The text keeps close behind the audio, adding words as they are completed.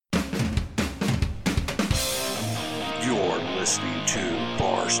listening to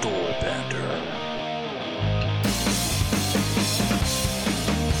Barstool Banter.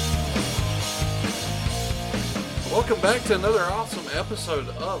 Welcome back to another awesome episode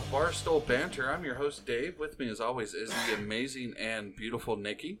of Barstool Banter. I'm your host, Dave. With me, as always, is the amazing and beautiful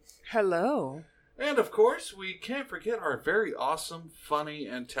Nikki. Hello. And, of course, we can't forget our very awesome, funny,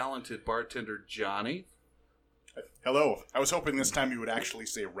 and talented bartender, Johnny. Hello. I was hoping this time you would actually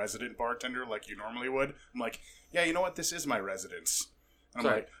say resident bartender like you normally would. I'm like, yeah, you know what? This is my residence. And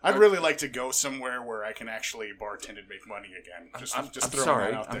I'm like, I'd really like to go somewhere where I can actually bartend and make money again. Just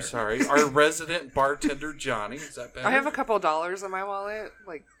throwing that out there. I'm sorry. Our resident bartender, Johnny. Is that better? I have a couple of dollars in my wallet.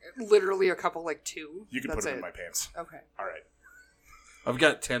 Like, literally a couple, like two. You can That's put them it. in my pants. Okay. All right. I've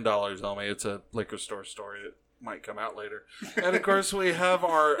got $10 on me. It's a liquor store story that might come out later. And, of course, we have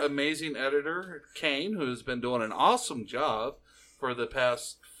our amazing editor, Kane, who's been doing an awesome job for the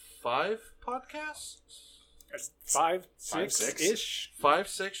past 5 podcasts. 5, 6-ish. 5,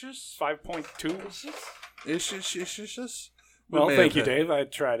 6-ish? 5.2. Ish. Well, thank you, Dave. I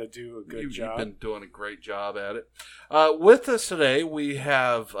try to do a good job. You've been doing a great job at it. With us today, we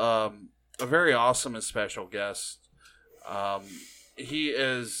have a very awesome and special guest. He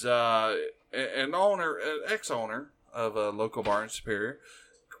is an ex-owner of a local bar in Superior,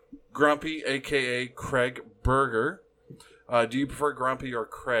 Grumpy, a.k.a. Craig Berger. Do you prefer Grumpy or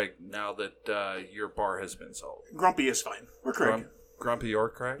Craig now that your bar has been sold? Grumpy is fine. Or Craig. Grumpy or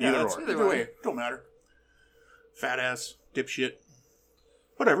Craig? Yeah, either way. Don't matter. Fat ass, dipshit,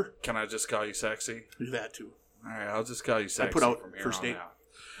 whatever. Can I just call you sexy? Do that too. All right, I'll just call you sexy. I put out from here first on date. out.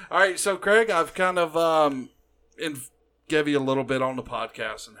 All right, so Craig, I've kind of give you a little bit on the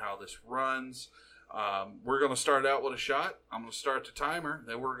podcast and how this runs. We're going to start out with a shot. I'm going to start the timer.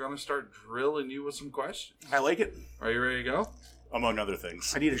 Then we're going to start drilling you with some questions. I like it. Are you ready to go? Among other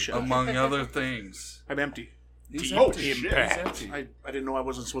things. I need a shot. Among other things. I'm empty. He's Oh, empty. shit. He's empty. I didn't know I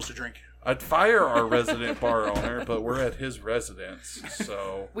wasn't supposed to drink. I'd fire our resident bar owner, but we're at his residence,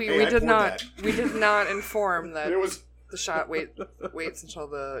 so We Hey, I did poured not that. we did not inform that It was... the shot waits until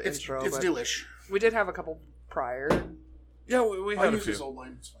the It's intro. it's but delish. we did have a couple prior. yeah, we I'll had a use this few. old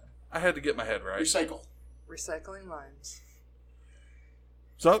line. It's fine. I had to get my head right. Recycle. Recycling limes.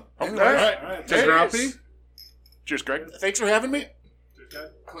 What's up? All right. Hey, Grumpy. Cheers, Greg. Thanks for having me.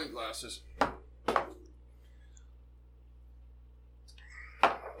 Clean glasses.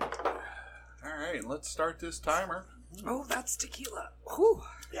 All right, let's start this timer. Oh, that's tequila. Whew.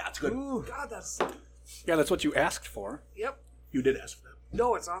 Yeah, it's good. Ooh. God, that's... Yeah, that's what you asked for. Yep. You did ask for that.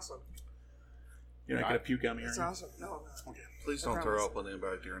 No, it's awesome. You're not going to puke on me, are It's you? awesome. No. Okay. Please I don't promise. throw up on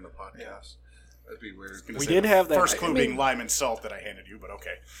anybody during the podcast. That'd be weird. We did have that. First clue I mean- being lime and salt that I handed you, but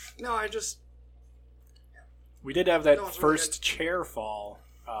okay. No, I just... We did have that No, it's really first chair fall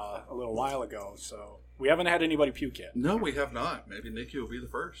a little while ago, so we haven't had anybody puke yet. No, we have not. Maybe Nikki will be the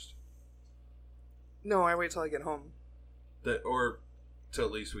first. No, I wait till I get home. Or till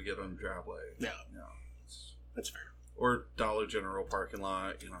at least we get on the driveway. Yeah, No, it's- that's fair. or Dollar General parking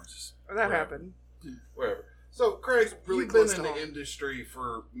lot. Just That wherever. happened. Wherever. So, Craig, Really you've been close in to the home. industry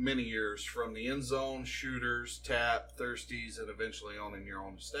for many years, from the end zone, shooters, tap, thirsties, and eventually owning your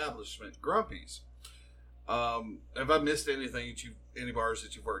own establishment, Grumpy's. Have I missed anything any bars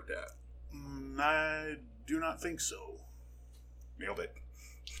that you've worked at? I do not think so. Nailed it.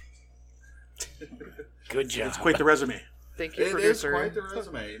 Good job. It's quite the resume. Thank you, It is producer. quite the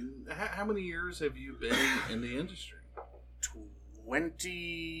resume. How many years have you been in the industry?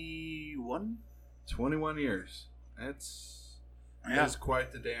 21? 21 years. That's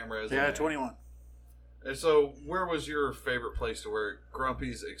quite the damn resume. Yeah, 21. And so, where was your favorite place to work?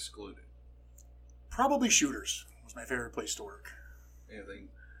 Grumpy's excluded. Probably Shooters was my favorite place to work. Anything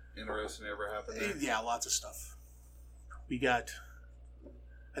interesting ever happened there? Yeah, lots of stuff. I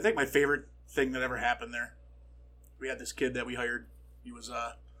think my favorite thing that ever happened there, we had this kid that we hired. He was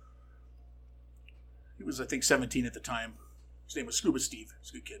I think 17 at the time. His name was Scuba Steve.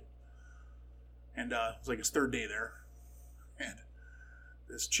 He's a good kid. And it was like his third day there. And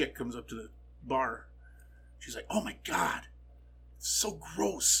this chick comes up to the bar. She's like, "Oh my God, it's so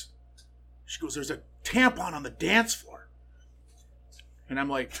gross." She goes, "There's a tampon on the dance floor." And I'm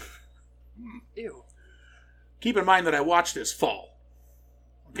like, Ew. keep in mind that I watched this fall.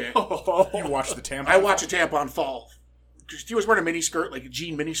 Okay? You watched the tampon. I watch a tampon fall. She was wearing a mini skirt, like a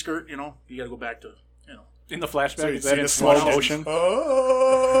jean mini skirt, You got to go back to, In the flashback, So you is see that the in slow slow motion?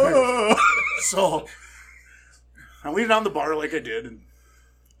 Oh. So I leaned on the bar like I did. And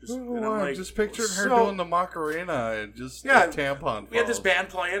I'm I'm like, just picturing her so- doing the Macarena and just Yeah, the tampon. We had this falls. band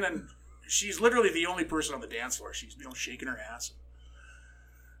playing, and she's literally the only person on the dance floor. She's shaking her ass.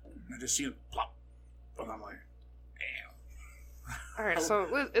 And I just see it plop. And I'm like, damn. All right,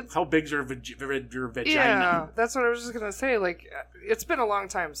 so it's How big's your vagina? yeah. That's what I was just gonna say. Like, it's been a long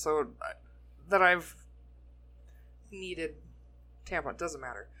time, so that I've needed tampon. Doesn't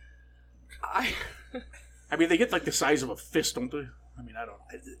matter. I mean, they get like the size of a fist, don't they? I mean, I don't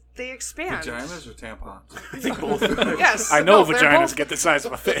know. They expand. Vaginas or tampons? I think both. Yes, I know they're vaginas both- get the size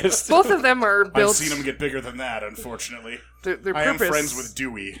of a fist. Both of them are I've built. seen them get bigger than that, unfortunately. Their I am purpose- friends with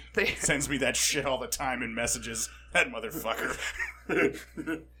Dewey. They- Sends me that shit all the time in messages. That motherfucker.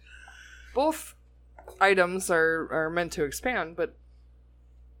 Both items are meant to expand, but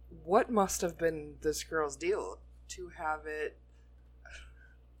what must have been this girl's deal to have it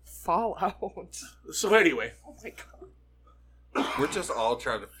fall out? So anyway, Oh my god. We're just all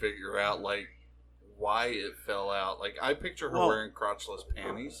trying to figure out, like, why it fell out. Like, I picture her Well- wearing crotchless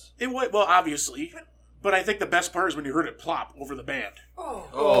panties. it was well, obviously, but I think the best part is when you heard it plop over the band.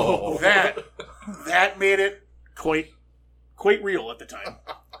 Oh. That made it quite real at the time.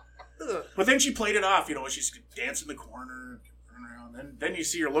 But then she played it off, you know, she's dancing in the corner, turn around. Then you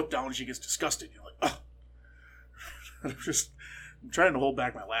see her look down and she gets disgusted. You're like, oh. I'm trying to hold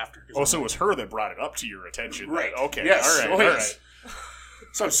back my laughter. Oh, so it was her that brought it up to your attention. Right. Okay. Yes. All right. Oh, All yes. right.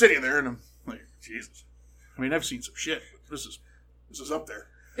 So I'm sitting there and I'm like, Jesus. I mean, I've seen some shit, but this is up there.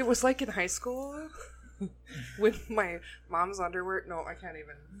 It was like in high school with my mom's underwear. No, I can't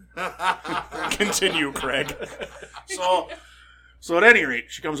even. Continue, Craig. So at any rate,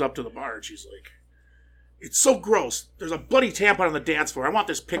 she comes up to the bar and she's like, "It's so gross. There's a bloody tampon on the dance floor. I want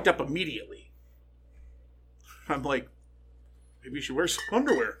this picked up immediately." I'm like, maybe you should wear some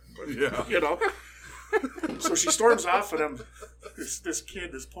underwear. Yeah. You know? So she storms off and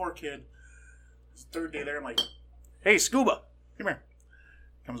this poor kid, his third day there, I'm like, "Hey, Scuba, come here."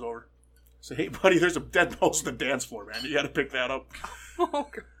 Comes over. I say, "Hey, buddy, there's a dead mouse on the dance floor, man. You got to pick that up." Oh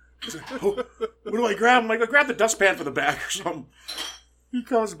god. He's like, "Oh, what do I grab?" I'm like, "I grab the dustpan for the back or something." He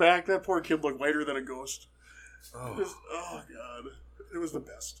comes back. That poor kid looked whiter than a ghost. Oh God. It was the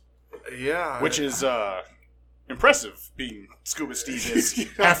best. Yeah. Which is impressive, being Scuba Steve is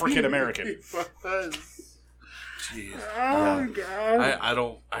African American. Jeez. Oh, God. I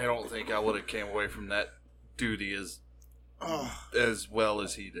don't think I would have came away from that duty as well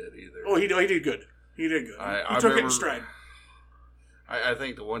as he did either. Oh, he did good. He did good. I He took it in remember- stride. I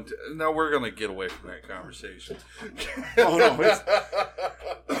think the one... no, we're going to get away from that conversation. Oh,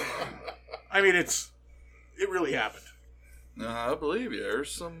 no. I mean, it really happened. No, I believe you.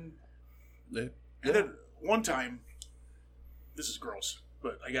 There's some... And then one time, this is gross,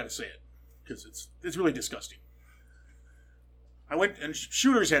 but I got to say it because it's really disgusting. I went and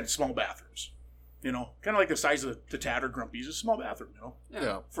Shooters had small bathrooms, you know, kind of like the size of the Tavern Grumpy's, a small bathroom, you know,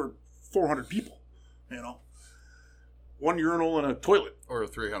 Yeah. for 400 people, you know, one urinal and a toilet. Or a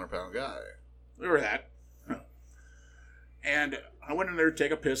 300-pound guy. Or that. And I went in there to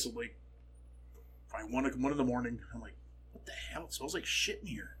take a piss at like 1 in the morning. I'm like, what the hell? It smells like shit in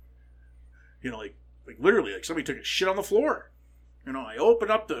here. You know, like literally, like somebody took a shit on the floor. You know, I opened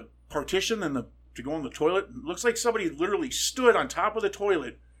up the partition and to go in the toilet. It looks like somebody literally stood on top of the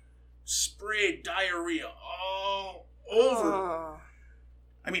toilet, sprayed diarrhea all over.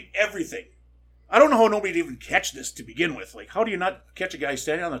 I mean, everything. I don't know how nobody would even catch this to begin with. Like, how do you not catch a guy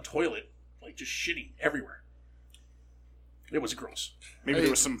standing on the toilet, like, just shitting everywhere? It was gross. Maybe there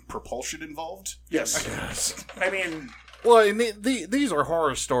was some propulsion involved? Yes. I mean... Well, and these are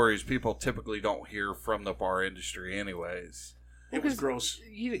horror stories people typically don't hear from the bar industry anyways. It was gross.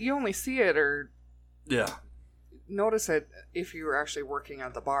 You only see it or Yeah. notice it if you were actually working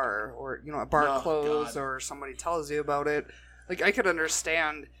at the bar or, you know, a bar Oh, closed God. or somebody tells you about it. Like, I could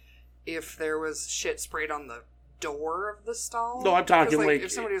understand if there was shit sprayed on the door of the stall. No, I'm talking 'Cause, like-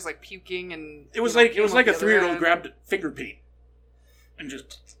 if somebody was like puking and It was you know, like came out a the other 3-year-old end. grabbed finger paint and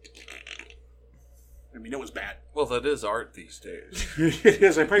just... I mean, it was bad. Well, that is art these days. It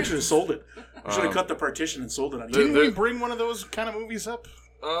is. I probably should have sold it. I should have cut the partition and sold it on Didn't eBay. we bring one of those kind of movies up?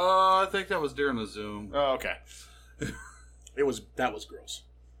 I think that was during the Zoom. Oh, okay. That was gross.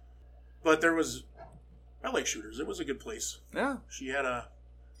 But there was... I like Shooters. It was a good place. Yeah. She had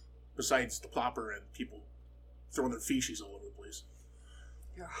besides the plopper and people throwing their feces all over the place.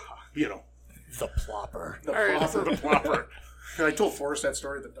 You know. The plopper. The All right, plopper. so- The plopper. And I told Forrest that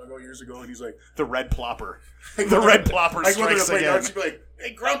story at the dugout years ago, and he's like... The red plopper. The red plopper I go there to strikes play again. darts, he'd be like,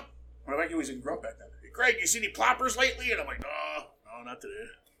 "Hey, Grump." Well, I think he was in Grump back then. "Hey, Craig, you see any ploppers lately?" And I'm like, no, not today.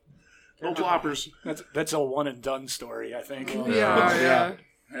 No ploppers. That's a one and done story, I think. Yeah.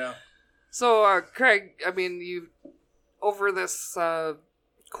 Yeah. So, Craig, I mean, you over this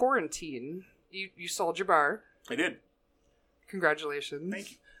quarantine, you sold your bar. I did. Congratulations.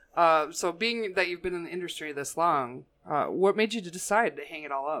 Thank you. So being that you've been in the industry this long, what made you decide to hang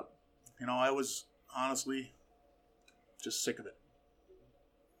it all up? You know, I was honestly just sick of it.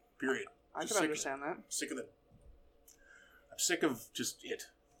 Period. I Just can sick of understand that. Sick of it. I'm sick of just it.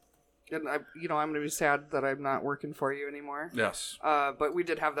 And I'm going to be sad that I'm not working for you anymore. Yes. But we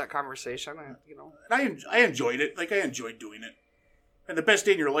did have that conversation. And I enjoyed it. Like, I enjoyed doing it. And the best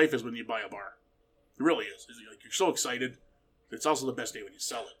day in your life is when you buy a bar. It really is. It's like, you're so excited. It's also the best day when you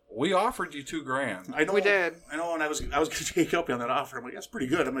sell it. We offered you $2,000. I know. We did. I know, and I was going to take up on that offer. I'm like, that's pretty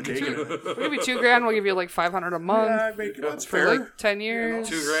good. I'm going to take it. We'll give you $2,000. We'll give you like $500 a month. Yeah, that's for fair. like 10 years.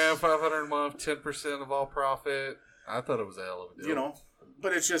 $2,000, $500 a month, 10% of all profit. I thought it was a hell of a deal. You know,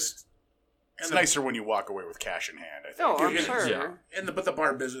 but it's just... It's nicer when you walk away with cash in hand, I think. Oh, I'm Yeah, sure. yeah. But the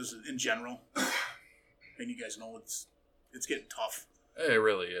bar business in general, and you guys know it's getting tough. It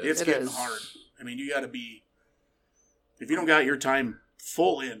really is. It's It getting is. hard. I mean, you got to be... If you don't got your time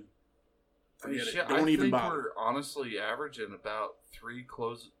full in, forget it. Don't even think bother. we're honestly averaging about 3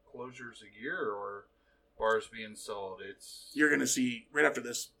 closures a year, or bars being sold. You're going to see, right after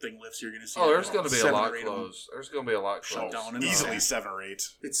this thing lifts, you're going to see... There's going to be a 7 lot or 8 of them closed. There's going to be a lot shut closed. down. And Easily 7 or 8.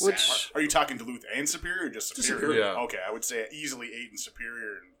 It's Which- sad. Are you talking Duluth and Superior or just Just Superior? Superior. Yeah. Okay, I would say easily 8 in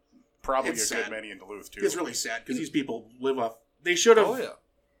Superior and probably It's a good sad. many in Duluth, too. It's really sad because these people live off... They should have... Oh, yeah.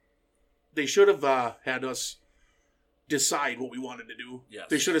 They should have had us decide what we wanted to do. Yes.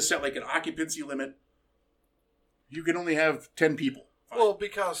 They should have set like an occupancy limit. You can only have 10 people. Fine. Well,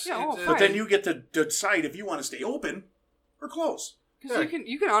 because... Yeah, it's- but then you get to decide if you want to stay open or close. Because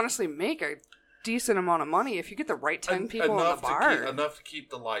you can honestly make a decent amount of money if you get the right 10 people in the enough bar. enough to keep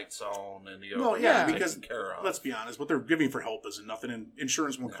the lights on and the No, overhead yeah, taken because care of. let's be honest, what they're giving for help isn't nothing, and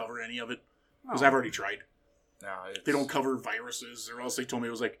insurance won't cover any of it. Because No. I've already tried. No, it's, They don't cover viruses, or else they told me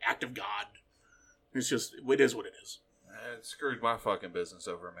it was like act of God. It's just, it is what it is. It screwed my fucking business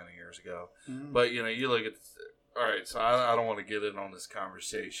over many years ago. Mm. But, you look at... All right, so I don't want to get in on this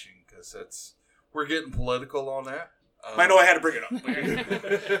conversation because we're getting political on that. I know I had to bring it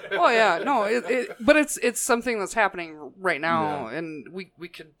up. Oh yeah, no, but it's something that's happening right now, and we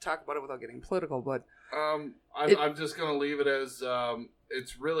could talk about it without getting political. But I'm just going to leave it as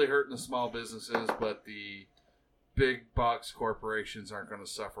it's really hurting the small businesses, but the big box corporations aren't going to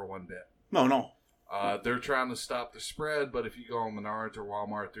suffer one bit. No. They're trying to stop the spread, but if you go on Menards or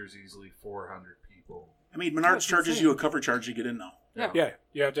Walmart, there's easily 400 people. I mean, Menards charges you a cover charge to get in now. Yeah,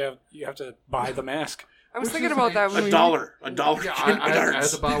 you have to buy the mask. I was thinking about that when $1. we $1 Yeah, to get I had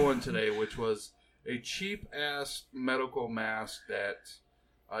Menards. to buy one today, which was a cheap-ass medical mask that,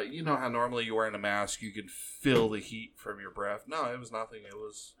 you know how normally you wearing a mask, you can feel the heat from your breath. No, it was nothing. It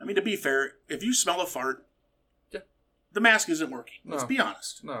was... I mean, to be fair, if you smell a fart, Yeah. the mask isn't working. Let's No. be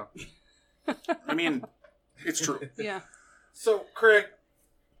honest. No. I mean, it's true. yeah. So, Craig,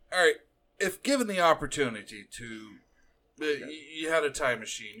 all right, if given the opportunity to... You had a time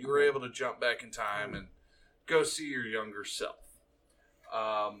machine. You were able to jump back in time and go see your younger self.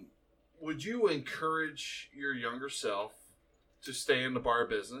 Would you encourage your younger self to stay in the bar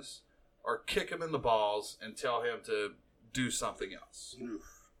business or kick him in the balls and tell him to do something else?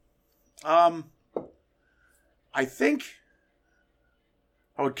 I think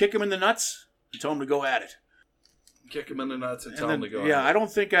I would kick him in the nuts and tell him to go at it. Kick him in the nuts and And tell then, him to go. yeah, at it. I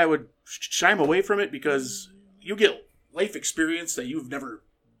don't think I would shy him away from it because you get life experience that you've never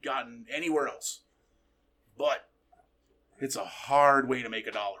gotten anywhere else. But it's a hard way to make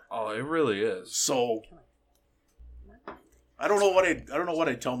 $1. Oh, it really is. So I don't know what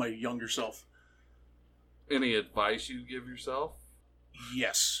I'd tell my younger self. Any advice you give yourself?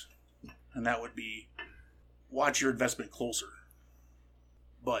 Yes. And that would be watch your investment closer.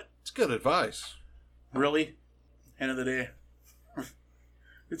 But It's good advice. really, end of the day,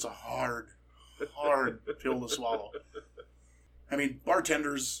 it's a hard pill to swallow. I mean,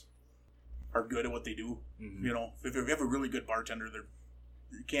 bartenders are good at what they do. Mhm. You know, if you have a really good bartender,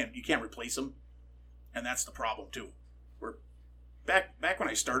 you can't replace them, and that's the problem too. Where back when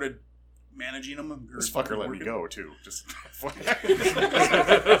I started managing them, This fucker let me go, too. Just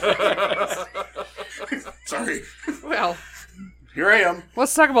Sorry, Well, here I am.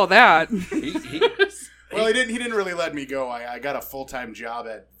 let's talk about that. Well, he didn't really let me go. I got a full-time job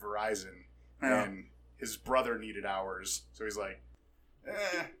at Verizon, Yeah. and his brother needed hours, so he's like,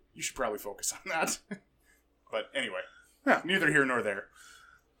 you should probably focus on that. But anyway, Yeah. neither here nor there.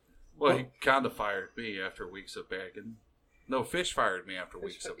 Well, he kind of fired me after weeks of begging. No, Fish fired me after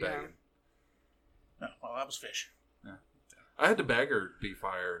weeks of yeah. begging. No, well, that was fish. I had to beg her to be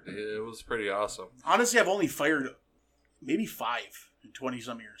fired. It was pretty awesome. Honestly, I've only fired maybe 5 in 20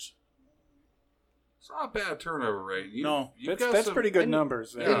 some years. It's not a bad turnover rate. No, That's pretty good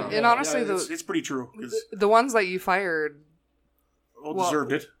numbers. Yeah. And honestly, it's pretty true. 'Cause the ones that you fired, well,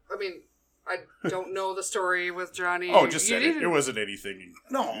 deserved it. I mean, I don't know the story with Johnny. Oh, just You said it. didn't- It wasn't anything.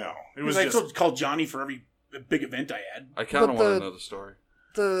 No. It was I just... still called Johnny for every big event I had. I kind of But want to know the story.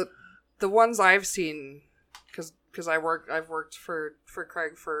 the ones I've seen, because I've worked for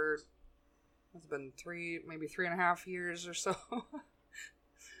Craig for it's been maybe 3.5 years or so.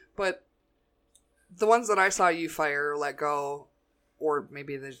 But the ones that I saw you fire, let go, or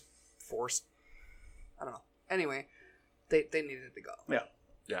maybe they forced, I don't know. Anyway, they needed to go. Yeah.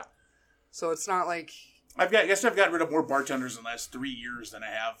 Yeah. So it's not like I guess I've got rid of more bartenders in the last 3 years than I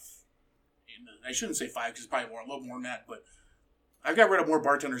have. I shouldn't say 5 because it's probably a little more than that, but I've got rid of more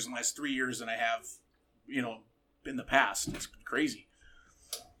bartenders in the last 3 years than I have, in the past. It's crazy.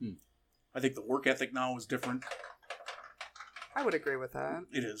 I think the work ethic now is different. I would agree with that.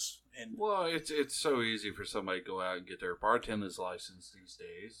 It is, and Well, it's so easy for somebody to go out and get their bartender's license these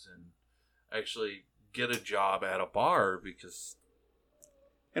days and actually get a job at a bar because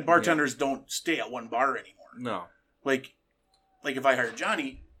bartenders don't stay at one bar anymore. no, Like if I hired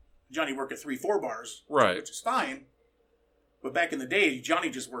Johnny worked at 3-4 bars, right? which is fine. But back in the day, Johnny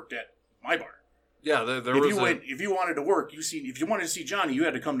just worked at my bar. Yeah, there was If you wanted to work, if you wanted to see Johnny, you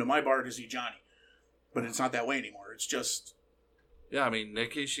had to come to my bar to see Johnny. But it's not that way anymore. It's just Yeah, I mean,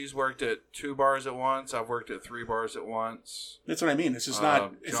 Nikki, she's worked at 2 bars at once. I've worked at 3 bars at once. that's what I mean. It's just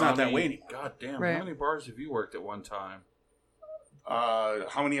not. It's not that Johnny, way anymore. God damn, Right. how many bars have you worked at one time?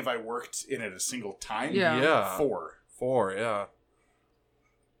 How many have I worked in at a single time? Yeah. 4. 4, yeah.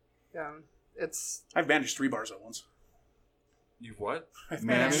 Yeah, it's I've managed 3 bars at once. You what? I've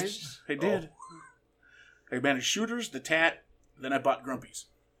managed? I did. I managed Shooters, the Tat, then I bought Grumpy's.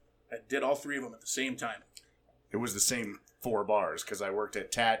 I did all 3 of them at the same time. It was the same 4 bars because I worked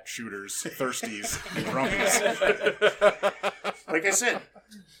at Tat, Shooters, Thirsties, and Grumpy's. Like I said,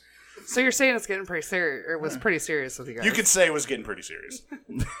 so you're saying it's getting pretty serious, or it was pretty serious with you guys. You could say it was getting pretty serious,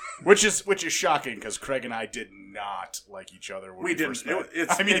 which is shocking because Craig and I did not like each other when We we didn't. first met.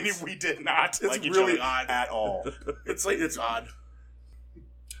 It's- we did not it's like each really other odd. at all. it's odd.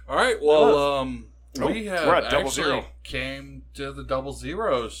 All right, well, we we're have at double actually zero. came to the double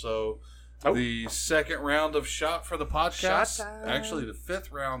zero, so the second round of shot for the podcast. Shot time. Actually, the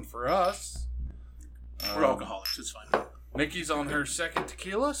 5th round for us. We're alcoholics. It's fine. Nikki's on her second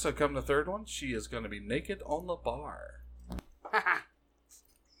tequila, so come the 3rd one, she is going to be naked on the bar.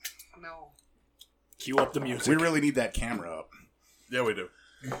 No. Cue up the music. We really need that camera up. Yeah, we do.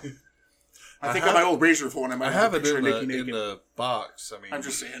 I think on my old Razor phone, I might I have it picture in Nikki the naked. box. I mean, I'm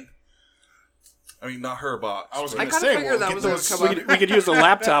just saying. I mean, not her box. I was but- going I to kinda say, figured that get was gonna those. come up. we could use the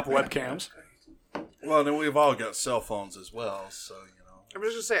laptop webcams. Well, then we've all got cell phones as well, so I'm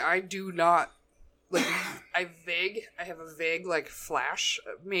just gonna say I do not like. I have a vague like flash,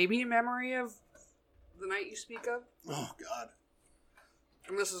 maybe memory of the night you speak of. Oh God.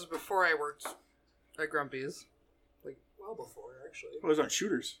 And this is before I worked at Grumpy's, like well before actually. Well, it was on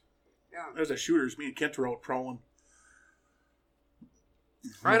Shooters. Yeah, It was at Shooters. Me and Kent were out prowling.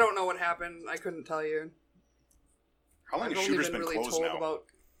 I don't know what happened. I couldn't tell you. How long I've has only Shooters been been really closed told now? about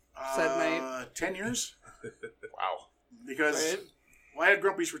said night. 10 years. Wow. Because Right. I had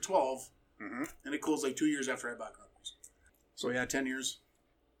Grumpy's for 12, Mm-hmm. and it closed like 2 years after I bought Grumpy's. So yeah, 10 years.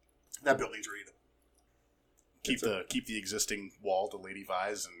 That building's ready to Keep the existing wall to Lady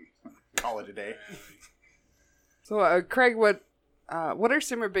Vise and call it a day. So, Craig, what are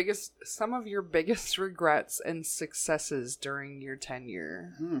some of your biggest regrets and successes during your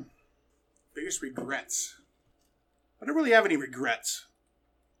tenure? Biggest regrets. I don't really have any regrets.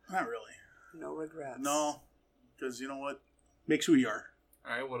 Not really. No regrets. No, because you know what? Makes who you are.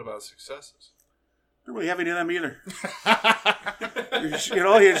 all right. What about successes? Don't really have any of them either.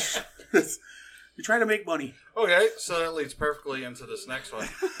 You try to make money. Okay, so that leads perfectly into this next one.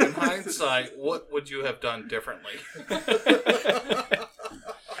 In hindsight, what would you have done differently?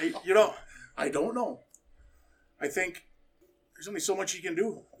 I don't know. I think there's only so much you can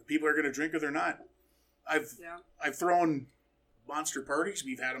do. People are going to drink or they're not. I've thrown monster parties.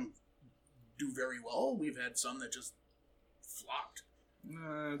 We've had them do very well. We've had some that just flopped.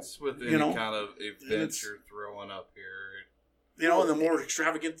 It's with any kind of event it's- you're throwing up here. And the more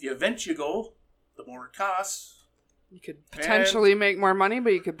extravagant the event you go, the more it costs. You could potentially make more money,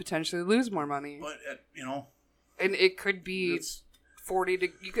 but you could potentially lose more money. But And it could be it's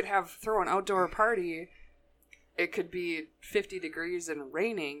 40 you could throw an outdoor party. It could be 50 degrees and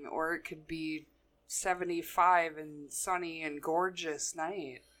raining, or it could be 75 and sunny and gorgeous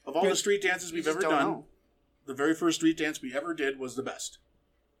night. of all the street dances we've You just ever don't done. know. The very first street dance we ever did was the best.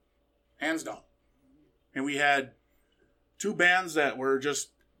 Hands down. and we had 2 bands that were just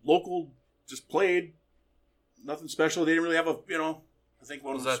local, just played. Nothing special. They didn't really have I think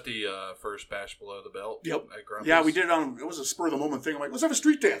one Was that the first Bash Below the Belt? Yep. At Grumpy's? Yeah, we did it it was a spur of the moment thing. I'm like, let's have a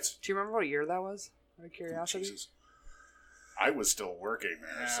street dance. Do you remember what year that was? Out of curiosity. Jesus. I was still working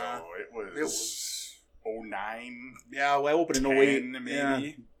there, Yeah. so it was 09. Yeah, well, I opened in 10 08. maybe.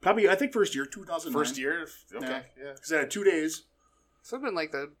 Yeah. Probably, I think first year, 2009. First year? Okay, yeah. Because I had 2 days. So it's been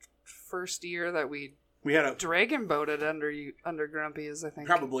like the first year that we We had a... dragon boated under Grumpy's, I think.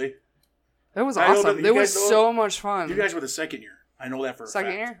 Probably. It was I know awesome. that you It was guys know- so much fun. You guys were the second year. I know that for a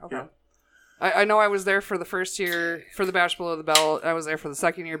Second fact. year? Okay. Yeah. I know I was there for the first year for the Bash Below the Belt. I was there for the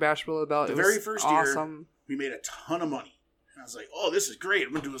second year Bash Below the Belt. The It very was first awesome. year, we made a ton of money. And I was like, oh, this is great.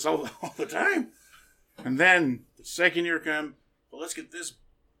 I'm going to do this all the time. And then the second year came, well, let's get this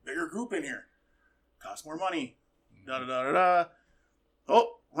bigger group in here. Cost more money. Da-da-da-da-da.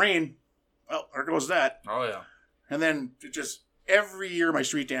 Oh, rain. Well, there goes that. Oh, yeah. And then it just, every year my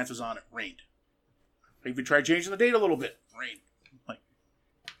street dance was on, it rained. I even tried changing the date a little bit. Rained. Like,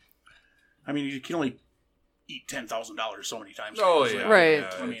 I mean, you can only eat $10,000 so many times. Oh, It's yeah. like, Right. Yeah,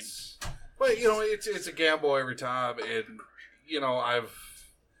 I mean- it's- but, it's a gamble every time. And, I've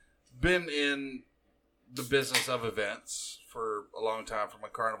been in the business of events for a long time, from my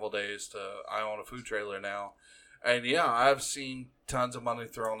carnival days to I own a food trailer now. And, yeah, I've seen tons of money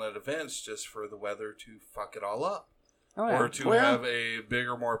thrown at events just for the weather to fuck it all up. Oh, yeah. Or to have a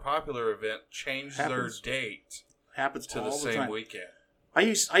bigger, more popular event change Happens. their date Happens to all the same time. weekend.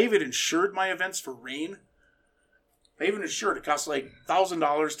 I even insured my events for rain. I even insured it cost like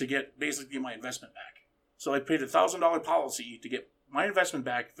 $1,000 to get basically my investment back. So I paid a $1,000 policy to get my investment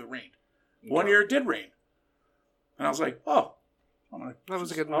back if it rained. One year it did rain, and I was like, "Oh, That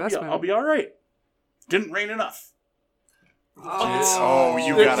was a good I'll investment. be all right." Didn't rain enough. Oh,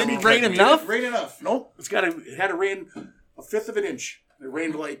 you It gotta be didn't rain kidding me. enough? Rain enough? Nope. It had to rain a fifth of an inch. It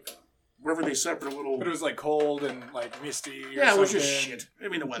rained like wherever they set for a little. But it was like cold and like misty. Yeah, it was just something. shit. I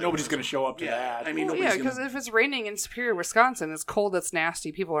mean, the weather. Nobody's going to show up to Yeah, that. I mean, Well, nobody's yeah, because gonna. if it's raining in Superior, Wisconsin, it's cold, it's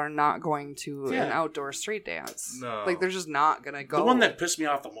nasty. People are not going to Yeah. an outdoor street dance. No. Like, they're just not going to go. The one that pissed me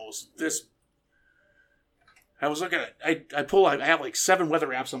off the most. I was looking at. I have like 7 weather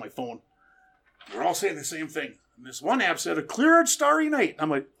apps on my phone. They're all saying the same thing. And this one app said a clear and starry night. I'm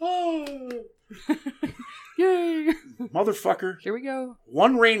like, oh, Yay! motherfucker. Here we go.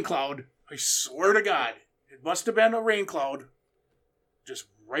 One rain cloud. I swear to God, it must have been a rain cloud, just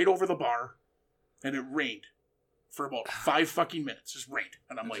right over the bar, and it rained for about 5 fucking minutes. Just rained,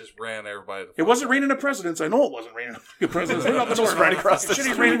 and I'm It like, just ran everybody. it wasn't raining at Presidents. I know it wasn't raining at Presidents. Right out the door, Just right across the Shit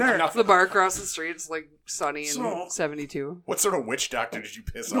ain't street. raining there. The bar across the street is like sunny and So- 72. What sort of witch doctor did you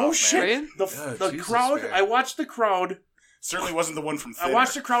piss No off, shit. man? Right? The Jesus, crowd. man. I watched the crowd. Certainly wasn't the one from I Thinner.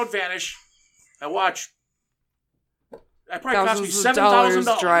 watched the crowd vanish. I watched. That probably cost me Thousands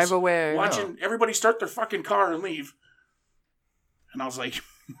of $7,000 drive away. watching everybody start their fucking car and leave. And I was like,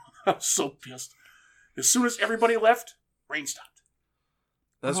 I was so pissed. As soon as everybody left, rain stopped.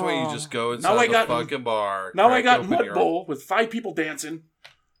 That's why you Oh. just go Now inside I the got- fucking bar. Now I crack got open Mud your- Bowl with 5 people dancing,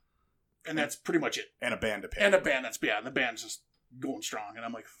 and that's pretty much it. And a band to pay. And a band the band's just going strong. And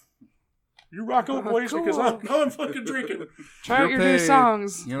I'm like, you rock out, boys, Cool. because I'm fucking drinking. Try out You're your new paid.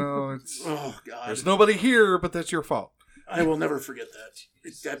 songs. It's Oh, God. there's nobody here, but that's your fault. I will never forget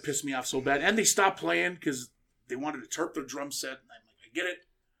that. That pissed me off so bad. And they stopped playing because they wanted to tarp their drum set. And I'm like, I get it.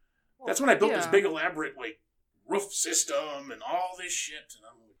 That's when I built this Yeah. big elaborate like roof system and all this shit. And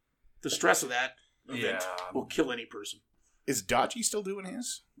I'm like, the stress of that event Yeah. will kill any person. Is Dodgy still doing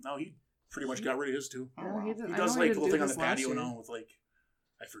his? No, he pretty much got rid of his too. Yeah, He did- I does know like a did little do thing on the this last patio year. now with like,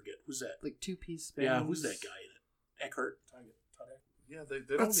 I forget who's that. Like 2-piece Yeah, bands. who's that guy? Eckhart. Yeah, they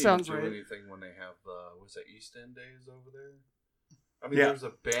That don't sounds even do right. anything when they have what's that East End days over there. I mean, Yeah. there's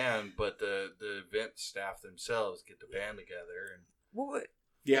a band, but the event staff themselves get the band together and Well,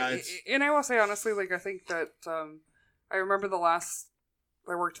 Yeah, it's and I will say honestly, like I think that I remember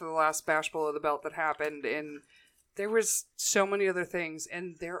I worked for the last Bash Below the Belt that happened, and there was so many other things,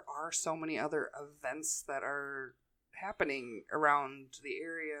 and there are so many other events that are happening around the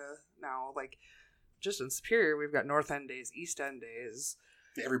area now. Like just in Superior, we've got North End days, East End days,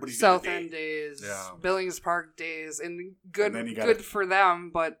 everybody's South got a End day. days, Yeah. Billings Park days, and good And then you gotta- good for them,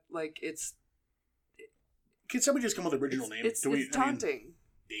 but like it's Can somebody just come with an original name? it's Do we- I mean, taunting.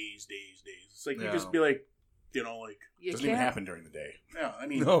 days. It's like you Yeah. just be like, you know, like You Doesn't even can't. happen during the day. yeah. I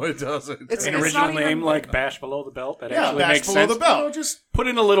mean, no, it doesn't. It's- An it's original not even- name like Bash Below the Belt. That Yeah, actually Bash makes Below sense. the Belt. no, just Put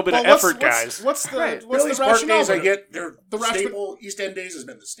in a little bit of Well, effort, guys. What's the Right. what's Billings the Park rationale? days. I with it? get they're The the rational- staple. East End days has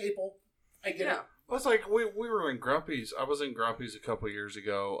been the staple. I get Yeah. it. I was like, we were in Grumpy's. I was in Grumpy's a couple of years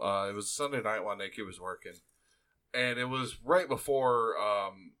ago. It was Sunday night while Nikki was working. And it was right before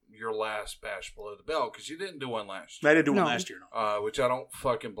your last Bash Below the Belt, because you didn't do one last year. I didn't do one No. last year, no. Which I don't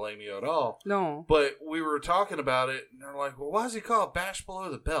fucking blame you at all. No. But we were talking about it, and they're like, well, why does he call it Bash Below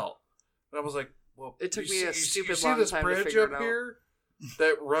the Belt? And I was like, well, It took you me see- a you stupid see long this time to bridge figure up it out. here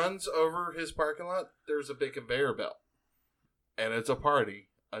that runs over his parking lot? There's a big conveyor belt. And it's a party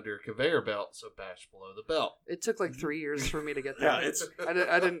under a conveyor belt, so Bash Below the Belt. It took like 3 years for me to get there. Yeah, it's... I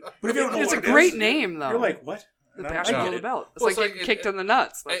didn't. But if you don't know It's a what it great is, name, though. You're like, what? The And Bash I Below get the it. Belt. It's Well, like it's like getting it- kicked in the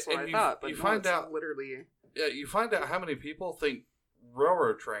nuts. That's and what I you- thought. But you no, find it's out- literally. Yeah, you find out how many people think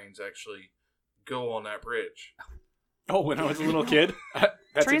railroad trains actually go on that bridge. Oh, when I was a little kid,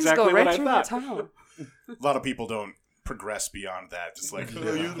 that's Trains exactly go right what I through thought. the tunnel. A lot of people don't progress beyond that. Just like,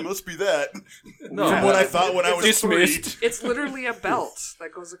 oh, you must be that. No, From what I thought when I was Dismissed. 3. It's literally a belt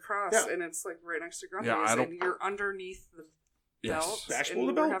that goes across, Yeah. and it's like right next to Grumpy's, Yeah, I don't- and you're underneath the Yes. belt, Bash and below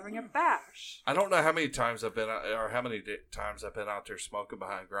the we're belt. having a bash. I don't know how many times I've been out, or how many times I've been out there smoking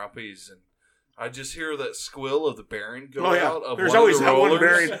behind Grumpy's, and I just hear that squill of the bearing go Oh, yeah. out of There's one always of the that one rollers,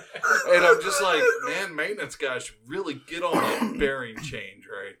 bearing. and I'm just like, man, maintenance guys should really get on that bearing change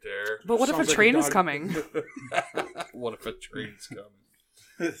right there. But what if Sounds a like train a is dog. coming? What if a train's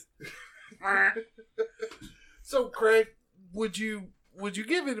coming? So, Craig, would you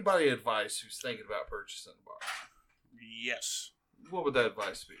give anybody advice who's thinking about purchasing a bar? Yes. What would that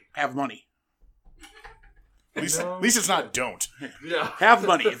advice be? Have money. At least it's not don't. Yeah. Have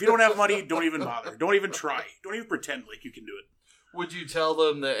money. If you don't have money, don't even bother. Don't even try. Don't even pretend like you can do it. Would you tell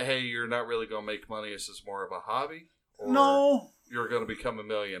them that, hey, you're not really going to make money, this is more of a hobby? Or No. you're going to become a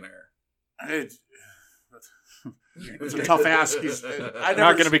millionaire? It's a tough ask. I'm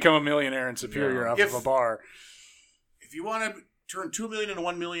not going to become a millionaire in Superior off If- of a bar. If you want to turn $2 million into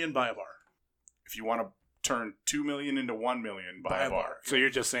 $1 million, buy a bar. If you want to turn $2 million into $1 million, buy a bar. So you're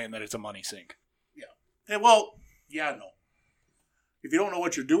just saying that it's a money sink. Yeah, well, yeah, no. If you don't know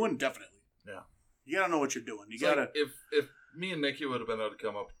what you're doing, definitely. Yeah. You gotta know what you're doing. You It's gotta. like if me and Nikki would have been able to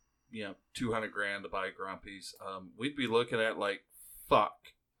come up, $200,000 to buy Grumpy's, we'd be looking at like, fuck,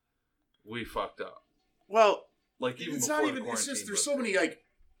 we fucked up. Well, Like even it's before not the even. It's quarantine just there's was so many like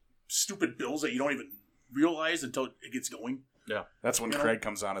stupid bills that you don't even realize until it gets going. Yeah. That's when You know? Craig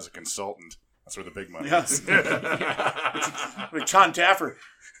comes on as a consultant. That's where the big money Yeah. is. Like John Taffer.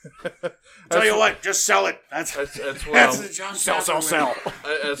 Tell you what, just sell it. That's That's what that's I, the John Sell, Taffer sell, way. sell.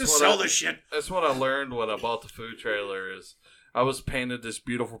 that's Just what sell I, this shit. That's what I learned when I bought the food trailer. Is I was painted this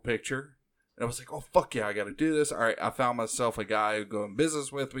beautiful picture, and I was like, "Oh fuck yeah, I got to do this." All right, I found myself a guy who go in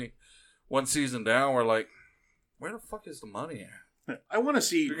business with me. One season down, we're like, "Where the fuck is the money at?" I want to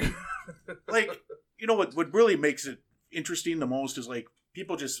see, like, you know what really makes it interesting the most is like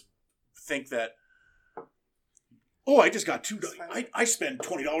people just think that, oh, I just got I spend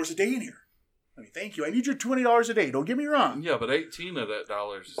 $20 a day in here. I mean, thank you. I need your $20 a day. Don't get me wrong. Yeah, but 18 of that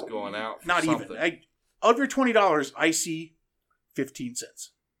dollars is going out. For Not something. even. Out of your $20, I see 15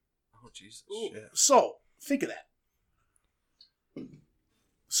 cents. Oh Jesus! Ooh. Shit. So think of that.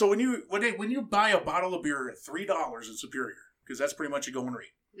 So when you buy a bottle of beer at $3 in Superior, because that's pretty much a going rate.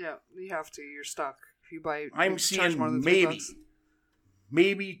 Yeah, you have to. You're stuck. If you buy, I'm you charge seeing more than maybe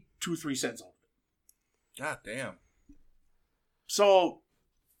 $3. 2-3 cents off of it. God damn. So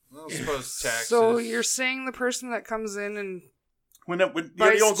Well, I suppose taxes. So you're saying the person that comes in and when you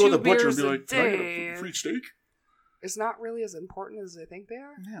Buys don't go to the 2 butcher and beers be a like, "Can I get day." a free steak?" is not really as important as they think they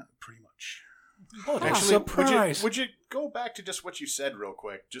are. Yeah, pretty much. Oh, that's Actually, surprise. would you go back to just what you said real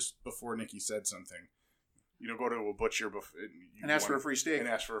quick, just before Nikki said something? Go to a butcher And ask for a free steak. And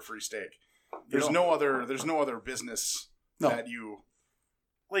ask for a free steak. You There's know- no other business No. that you.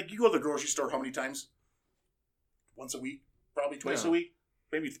 Like, you go to the grocery store how many times? Once a week? Probably twice Yeah. a week?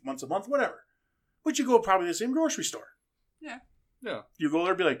 Maybe once a month? Whatever. But you go probably to the same grocery store. Yeah. You go there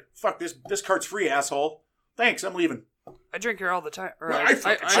and be like, fuck, this cart's free, asshole. Thanks, I'm leaving. I drink here all the time. Or Well, I I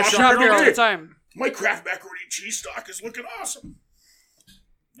fucking shop shop here all every the time. My Kraft macaroni and cheese stock is looking awesome.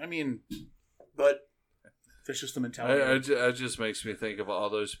 I mean, but that's just the mentality. It just makes me think of all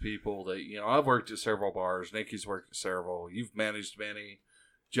those people that, I've worked at several bars. Nikki's worked at several. You've managed many.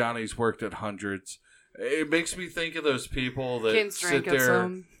 Johnny's worked at hundreds. It makes me think of those people that Kane's sit drank at there.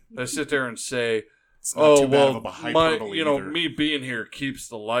 some. They sit there and say, It's not "Oh too bad well, of a hyperbole either. me being here keeps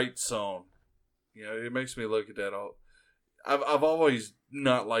the lights on." It makes me look at that. I've always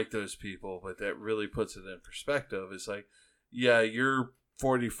not liked those people, but that really puts it in perspective. It's like, yeah, your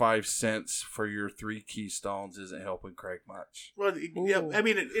 45 cents for your 3 Keystones isn't helping Craig much. Well, yeah, I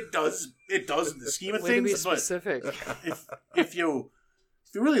mean, it does. It does in the scheme of Way to be things. But specific. if you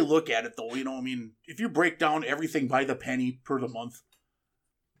if you really look at it, though, I mean, if you break down everything by the penny per the month,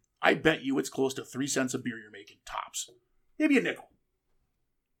 I bet you it's close to 3 cents a beer you're making, tops. Maybe a nickel.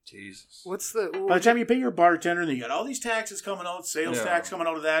 Jesus. What's the... By the time you pay your bartender, then you got all these taxes coming out, sales tax coming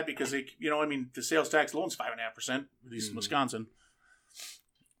out of that, because they, the sales tax alone is 5.5%, at least in Wisconsin.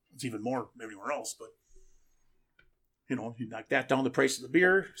 It's even more everywhere else, but you knock that down the price of the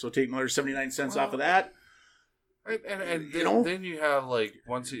beer, so take another 79 cents off of that. And then you have like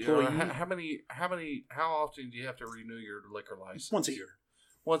once a year. How often do you have to renew your liquor license? Once a year.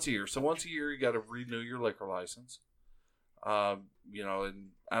 Once a year. So once a year you got to renew your liquor license. And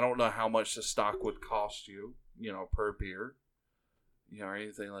I don't know how much the stock would cost you, per beer, or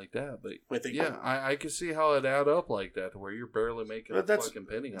anything like that. But I can see how it add up like that, to where you're barely making a fucking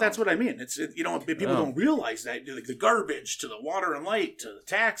penny. That's what I mean. It's people don't realize that the garbage to the water and light to the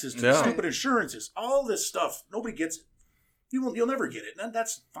taxes to the stupid insurances, all this stuff, nobody gets it. You'll never get it, and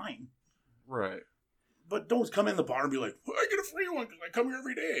that's fine. Right. But don't come in the bar and be like, well, I get a free one because I come here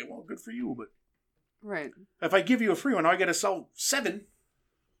every day. Well, good for you, but right. If I give you a free one, I got to sell 7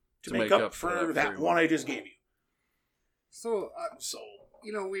 to make up for that one I just gave you. So,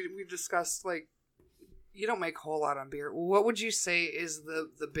 we discussed, like, you don't make a whole lot on beer. What would you say is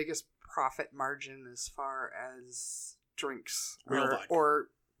the biggest profit margin as far as drinks? Real vodka. Or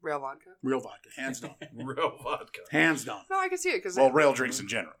real vodka? Real vodka, hands down. Real vodka. Hands down. No, I can see it. Rail drinks in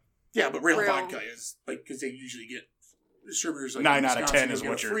general. Yeah, but real vodka is, like, because they usually get distributors like 9 out of 10 is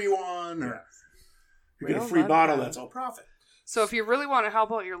what you're... a free one, or you real get a free vodka. bottle, that's all profit. So if you really want to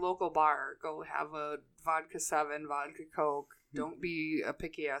help out your local bar, go have a vodka 7, vodka Coke. Don't be a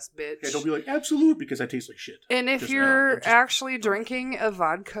picky ass bitch. Yeah, don't be like, absolute, because that tastes like shit. And if you're actually drinking a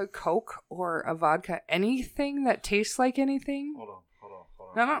vodka Coke or a vodka anything that tastes like anything... Hold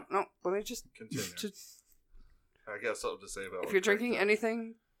on. No. Let me just... Continue. I got something to say about it. If you're drinking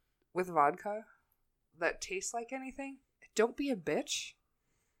anything with vodka that tastes like anything, don't be a bitch.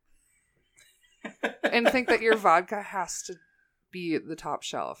 And think that your vodka has to be at the top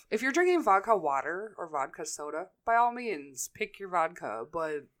shelf. If you're drinking vodka water or vodka soda, by all means, pick your vodka.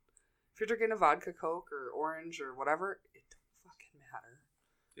 But if you're drinking a vodka Coke or orange or whatever, it don't fucking matter.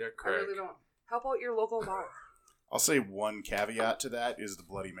 Yeah, correct. I really don't. Help out your local bar. I'll say one caveat to that is the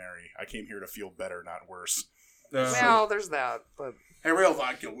Bloody Mary. I came here to feel better, not worse. Well, there's that, but... And real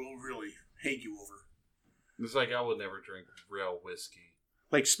vodka will really hang you over. It's like I would never drink real whiskey.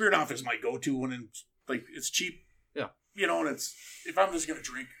 Like, Smirnoff is my go-to when it's cheap. Yeah. And it's... If I'm just going to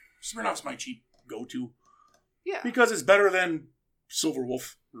drink, Smirnoff's my cheap go-to. Yeah. Because it's better than Silver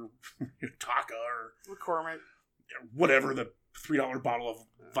Wolf or Taka or... McCormick. Whatever, the $3 bottle of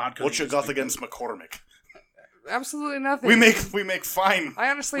vodka. What you got against McCormick? Absolutely nothing. We make fine.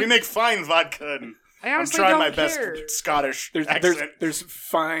 We make fine vodka. And I'm trying my best Scottish accent. There's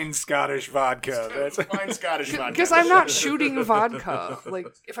fine Scottish vodka. That's fine Scottish vodka. Because I'm not shooting vodka. Like,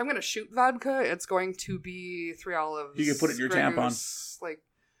 if I'm going to shoot vodka, it's going to be 3 olives. You can put it in your tampon. Like,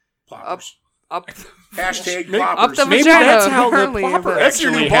 ploppers. Up. Hashtag Maybe, ploppers. Up the Maybe vagina. that's how the apparently, plopper but- That's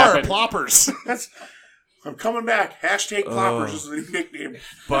your new actually bar, happened. Ploppers. I'm coming back. Hashtag ploppers is the new nickname.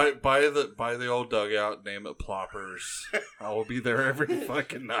 Buy the old dugout, name it Ploppers. I will be there every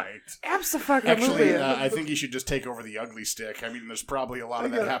fucking night. Absolutely. Actually, I think you should just take over the ugly stick. I mean, there's probably a lot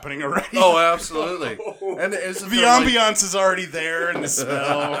of that happening already. Oh, absolutely. And the ambiance is already there, and the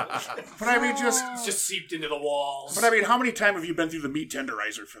smell. But I mean, it's just seeped into the walls. But I mean, how many times have you been through the meat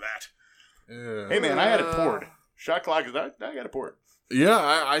tenderizer for that? Hey, man, I had it poured. Shot clock is that? I got it poured. Yeah,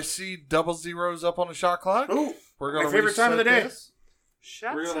 I see double zeros up on the shot clock. Ooh, We're gonna my favorite time of the day. this.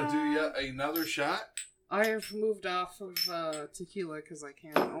 Shut We're gonna up. do yet another shot. I have moved off of tequila because I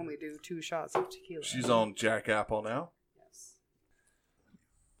can only do 2 shots of tequila. She's on Jack Apple now. Yes.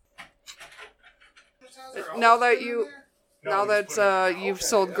 Now that you've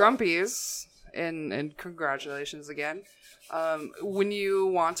sold Grumpy's, and congratulations again. When you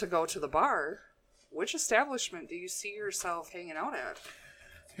want to go to the bar, which establishment do you see yourself hanging out at?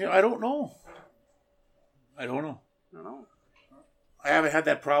 I don't know. I don't know. I haven't had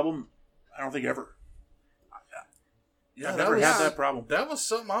that problem. I don't think ever. Yeah, I've never had that problem. That was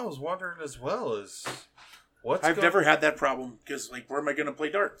something I was wondering as well. I've never had that problem because, like, where am I going to play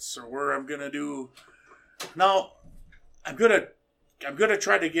darts or where I'm going to do? Now, I'm gonna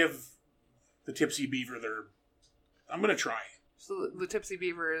try to give the Tipsy Beaver I'm gonna try. So the Tipsy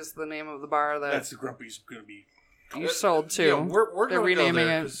Beaver is the name of the bar That's the Grumpy's going to be. you sold to. Yeah, we're They're gonna renaming go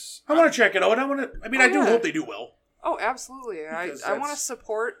there it. I want to check it out. I do hope they do well. Oh, absolutely. I Because want to that's-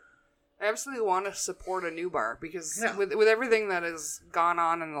 support. I absolutely want to support a new bar because Yeah. with everything that has gone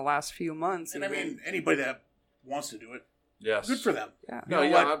on in the last few months, And I even- mean, anybody that wants to do it. Yes. Good for them. Yeah. No, You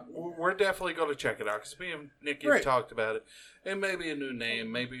know we're definitely going to check it out because me and Nikki have Right. talked about it. And maybe a new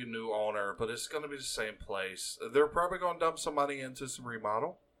name, maybe a new owner, but it's going to be the same place. They're probably going to dump some money into some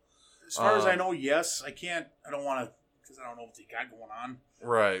remodel. As far as I know, yes. I don't want to, because I don't know what they got going on.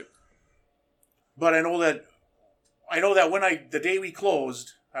 Right. But I know that the day we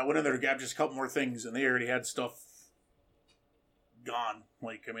closed, I went in there to grab just a couple more things, and they already had stuff gone.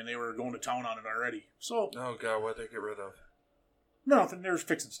 Like, I mean, they were going to town on it already. So, Oh, God, what'd they get rid of? nothing. They're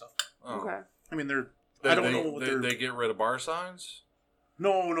fixing stuff. Oh. Okay. I mean, I don't know what They get rid of bar signs?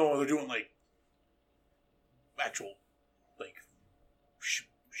 No, they're doing, like, actual, like,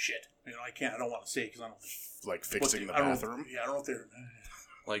 shit. You know, I don't want to say because I don't Like fixing the I don't know bathroom. I don't know if they're...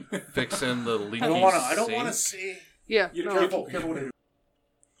 Like fixing the leaky I don't want to sink? say... Yeah. Careful what I do.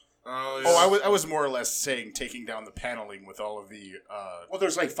 Oh, Oh, I was more or less saying taking down the paneling with all of the Well,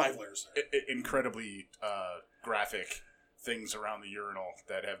 there's like 5 layers there. incredibly graphic things around the urinal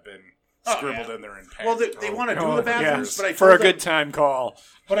that have been Oh, scribbled yeah. in there in pen. Well, they want to do the bathrooms, but I told for a them, good time call.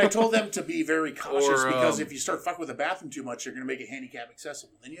 But I told them to be very cautious Or, because if you start fucking with the bathroom too much, you're going to make it handicap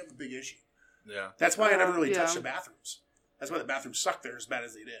accessible. Then you have a big issue. Yeah. That's why I never really Yeah. touched the bathrooms. That's why the bathrooms sucked there as bad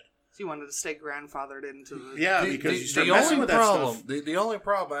as they did. So you wanted to stay grandfathered into the... Yeah, The- because the- you start the messing only with that problem, stuff. the only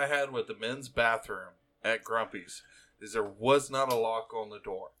problem I had with the men's bathroom at Grumpy's is there was not a lock on the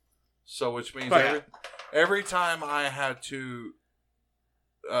door. So, which means Oh, yeah. every time I had to,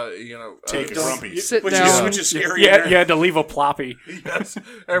 Take a grumpy. Sit Which down. is scary. Yeah, you had to leave a ploppy. yes,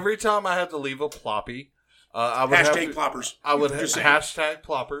 every time I had to leave a ploppy, I would have Hashtag to, ploppers. I would Just saying. hashtag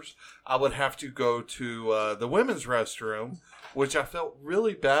ploppers. I would have to go to the women's restroom, which I felt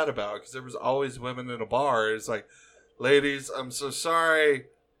really bad about because there was always women in a bar. It's like, ladies, I'm so sorry,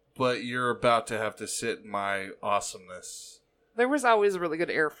 but you're about to have to sit in my awesomeness. There was always a really good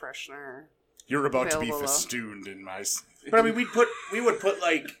air freshener. You're about to be Available, though. festooned in my But I mean, we would put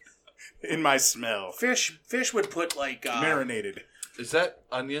like in my smell. fish would put like Marinated. Is that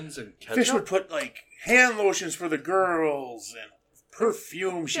onions and ketchup? fish would put like hand lotions for the girls and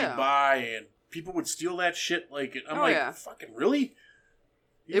perfume she'd Yeah. buy, and people would steal that shit. Like, I'm Oh, like, yeah. fucking really?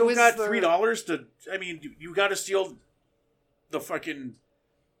 It You don't was got the- $3 to? I mean, you got to steal the fucking.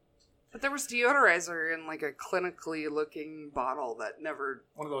 But there was deodorizer in like a clinically looking bottle that never...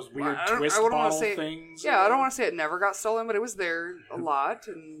 One of those weird I don't- twist I wouldn't wanna bottle say- things. Yeah, I don't want to say it never got stolen, but it was there a lot.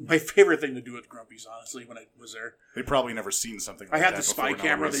 And My favorite thing to do at Grumpy's, honestly, when I was there, They probably never seen something I like had that the spy before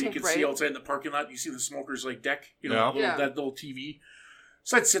camera nowadays. that you could Right. see outside in the parking lot. You see the smokers like deck, you know, Yeah. little- Yeah. that little TV.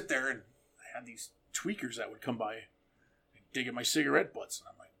 So I'd sit there and I had these tweakers that would come by and dig at my cigarette butts, and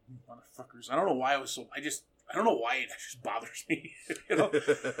I'm like, motherfuckers! I don't know why I don't know why it just bothers me, you know.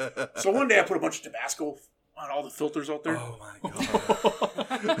 So one day I put a bunch of Tabasco on all the filters out there. Oh my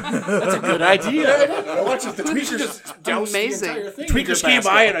god! That's a good idea. I watched the tweakers. Douse the Amazing. entire thing Tweakers with came Tabasco.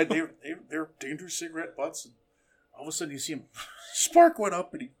 by and they're dangerous cigarette butts. And all of a sudden you see him, spark went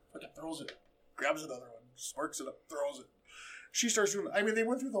up and he fucking throws it, grabs another one, sparks it up, throws it. She starts doing. I mean, they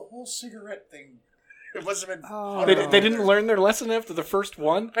went through the whole cigarette thing. It must have been. Oh. They didn't learn their lesson after the first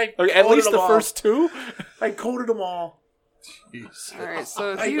one? I Or at coded least them the all. first two? I coded them all. Jesus. all right,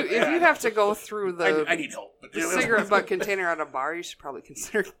 so I- if you have to go through I the need help. But cigarette butt container at a bar, you should probably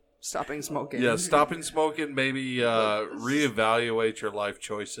consider stopping smoking. Yeah, stopping smoking. Maybe reevaluate your life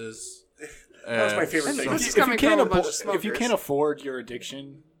choices. That was my favorite And thing. this is If you, coming can't from a bunch of if you smokers. can't afford your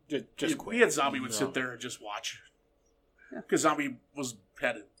addiction, just quit. We had Zombie would sit there and just watch. Because Zombie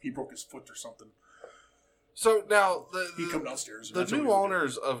he broke his foot or something. So now He'd come downstairs. And the that's what new we would do.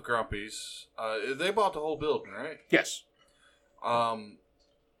 owners of Grumpy's, they bought the whole building, right? Yes.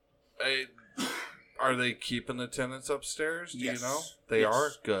 Are they keeping the tenants upstairs? Do Yes. you know? They Yes.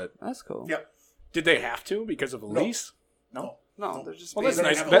 are? Good. That's cool. Yep. Did they have to because of a No. lease? No. No, they're just Well, that's being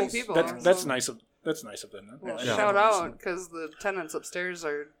nice. have cool That's, people. that's nice of them. Then. Well, Yeah. shout out because the tenants upstairs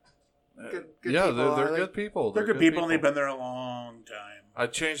are good yeah, people. they're I like- good people. They're good people, and they've been there a long time. I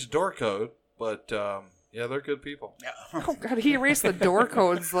changed the door code, but yeah, they're good people. Yeah. Oh god, he erased the door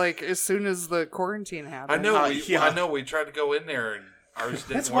codes like as soon as the quarantine I happened. know. yeah. I know. We tried to go in there and ours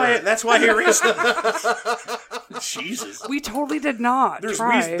didn't work. That's why he erased it. Jesus. We totally did not There's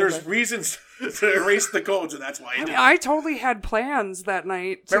try. but- reasons to erase the codes, and that's why he I did. mean, I totally had plans that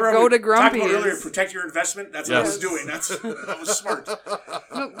night to Remember go we to talked about earlier, Grumpy's. protect your investment. That's what I was Yes. doing. That was smart.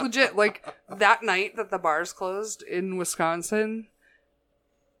 No, legit, like that night that the bars closed in Wisconsin,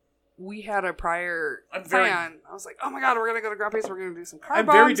 we had a prior I'm very- plan. I was like, "Oh my god, we're gonna go to Grumpy's. We're gonna do some car I'm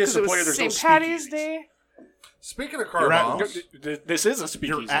bombs very 'cause it was disappointed there's no St. Patty's speakeasies. Day." Speaking of car You're at- bombs, This is a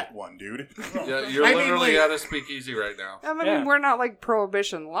speakeasy. You're at one, dude. yeah, you're I mean, literally like- at a speakeasy right now. I mean, Yeah. we're not like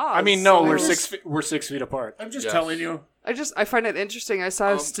prohibition laws. I mean, no, so we're I just- we're 6 feet apart. I'm just Yes. telling you, I find it interesting. I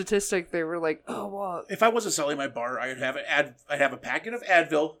saw a statistic. They were like, "Oh, well, if I wasn't selling my bar, I'd have a packet of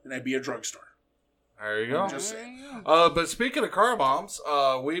Advil, and I'd be a drugstore. There you go. Just there saying. you go." But speaking of car bombs,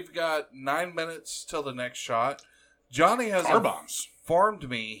 we've got 9 minutes till the next shot. Johnny has Car bombs. informed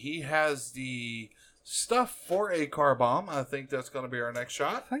me he has the stuff for a car bomb. I think that's going to be our next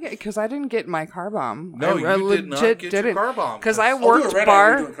shot. Okay, because I didn't get my car bomb. No, I you did not get your car bomb. because I I'll do worked a red eye bar.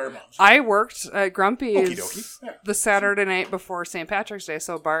 when we're doing car bombs. I worked at Grumpy's Okie dokie. Yeah. the Saturday night before St. Patrick's Day,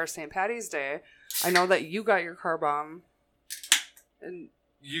 so bar St. Patty's Day. I know that you got your car bomb, and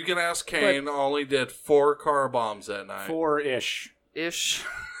You can ask Kane. Only did 4 car bombs that night. 4-ish. ish,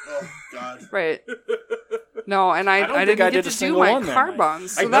 Oh God. right? No, and I don't think didn't I get did to a do single my one that car night.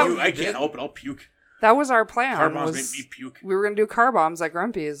 bombs. So I can't help it. I'll puke. that was our plan. Car bombs was make me puke. we were gonna do car bombs at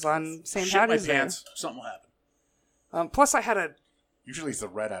Grumpy's on St. Shit my Patty's Day. pants. Something will happen. Plus, I had Usually it's the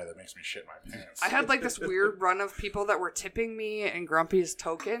red eye that makes me shit my pants. I had like this weird run of people that were tipping me in Grumpy's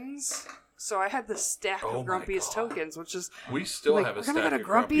tokens. So I had this stack Oh of my Grumpy's God. tokens, which is We still Like, have a we're gonna stack go to of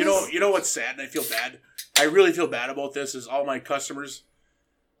Grumpy's. Grumpy's? You know what's sad, and I feel bad. I really feel bad about this. Is all my customers,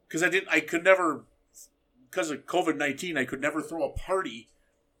 because I could never, because of COVID-19, I could never throw a party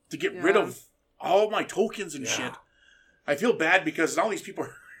to get rid Yeah. of all my tokens and Yeah. shit. I feel bad because all these people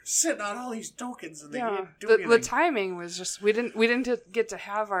are sitting on all these tokens and they yeah. can't do The anything. timing was just we didn't get to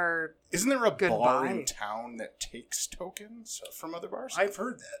have our Isn't there a bar Goodbye. in town that takes tokens from other bars? I've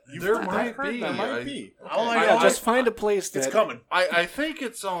heard that. You've There heard might that? heard be. that. There I- might be. All I Yeah, know just is find a place that... it's coming. I think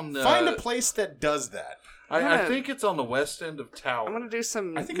it's on. Find a place that does that. I gonna- think it's on the west end of town. I'm gonna do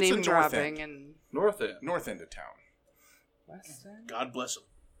some I think it's the name north dropping end. and North end. North end of town. West End. God bless them.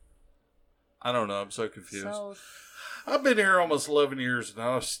 I don't know. I'm so confused. South. I've been here almost 11 years and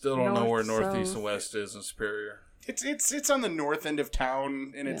I still don't know where North, northeast south. and west is in Superior. It's on the north end of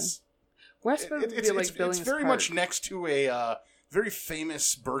town, and Yeah. it's West End would be like it's Billings very Park. much next to a very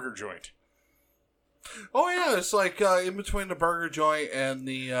famous burger joint. Oh yeah, it's like in between the burger joint and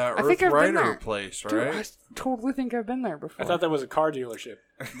the think Earth I've been Rider there. place, Dude, right? I totally think I've been there before. I thought that was a car dealership.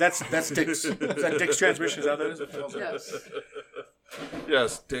 That's Dick's. Is that Dick's Transmission? Is that what that is? Yes.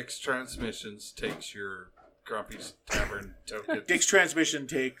 Yes, Dick's Transmissions takes your Grumpy's Tavern token. Dick's Transmission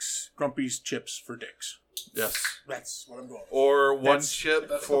takes Grumpy's chips for Dick's. Yes. That's what I'm going with. Or one That's- chip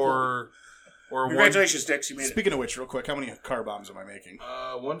that's the for... Or Congratulations, Dick's. You made it. Speaking of which, real quick, how many car bombs am I making?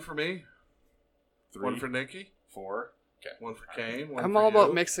 one for me, 3, one for Nikki, 4. one for Kane, one I'm for all you.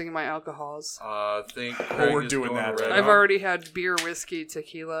 about mixing my alcohols. I think Craig we're is doing going that red right I've hot. already had beer, whiskey,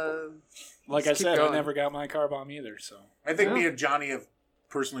 tequila. Like Let's I keep said, going. I never got my car bomb either, so... I think Yeah. me and Johnny have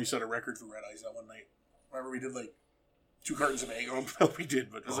personally set a record for red eyes that one night. Remember we did like 2 cartons of egg. I don't know if we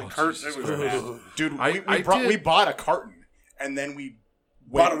did, but it was like cartons. It was bad. Dude, I did- we bought a carton, and then we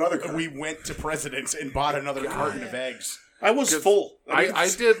Bought another carton. We went to President's and bought another carton of eggs. I was full. I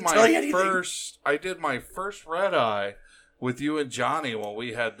did tell you my anything. first red eye with you and Johnny when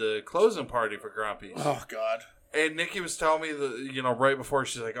we had the closing party for Grumpy's. Oh God. And Nikki was telling me that, right before,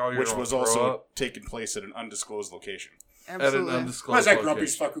 she's like, "Oh, you're Which gonna was throw also up taking place at an undisclosed location. at an Absolutely. Why undisclosed is that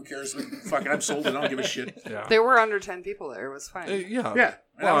Grumpy's? location." Fuck, who cares? Fucking, I'm sold. I don't give a shit. Yeah. There were under 10 people there. It was fine. Yeah. Yeah.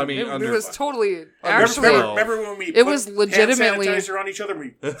 Well, I mean, it, under, it was totally Under actually. 12. Remember when we It put was legitimately- hand sanitizer on each other?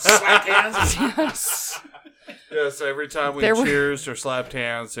 We slapped hands. Yes. yes, every time we There were- cheers or slapped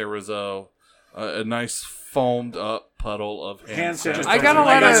hands, there was a nice foamed up puddle of hand Hand sanitizer. I got a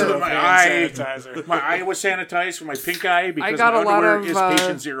lot got some of- in my Hand eye. sanitizer. My eye was sanitized for my pink eye because got my a lot underwear of, is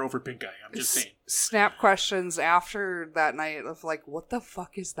patient zero for pink eye. I'm just saying. Snap questions after that night of like, what the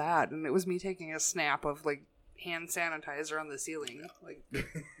fuck is that? And it was me taking a snap of like hand sanitizer on the ceiling. Like, I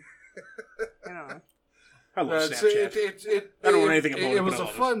don't know. I love That's Snapchat. I don't know anything about it, It was but I a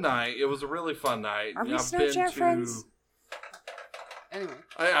love it. fun night. It was a really fun night. Are we I've been Snapchat to- friends? Anyway,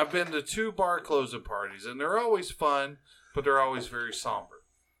 I've been to 2 bar closing parties, and they're always fun, but they're always very somber.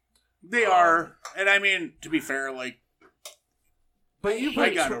 They are, and I mean, to be fair, like But you I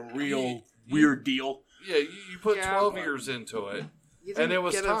put got a real weird deal. Yeah, you put Yeah. 12 years into it. you And didn't it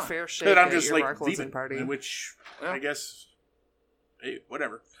was get time. a fair shake But I'm at just your bar like closing leaving, party. which Yeah. I guess, hey,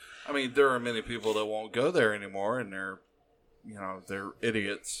 whatever. I mean, there are many people that won't go there anymore, and they're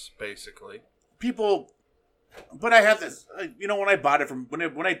idiots, basically. People, but I had this. When I bought it from when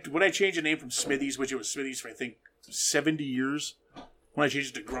I changed the name from Smithy's, which it was Smithy's for I think 70 years, when I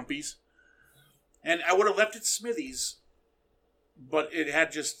changed it to Grumpy's, and I would have left it Smithy's, but it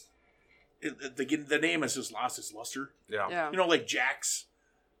had just the name has just lost its luster. Yeah. yeah. Like Jack's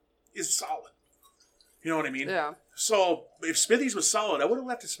is solid. You know what I mean? Yeah. So if Smithy's was solid, I would have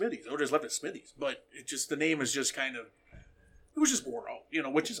left it Smithy's. I would have just left it Smithy's. But it just the name is just kind of it was just wore out,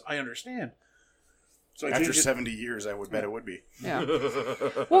 which is I understand. So After 70 years, I would bet it would be. Yeah.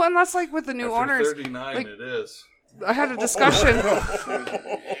 Well, and that's like with the new After owners. 39, like, it is. I had a discussion.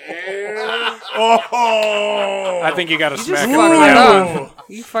 I think you got to You smack just him fucked for right that. up.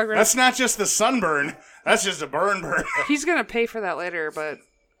 You fucked right That's not just the sunburn. That's just a burn. He's gonna pay for that later, but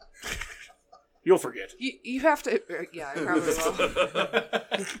You'll forget. you have to. Yeah, I probably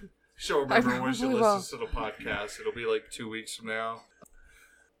will. She'll remember when she probably listens to the podcast. It'll be like 2 weeks from now.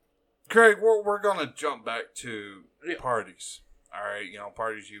 Craig, we're going to jump back to parties. All right,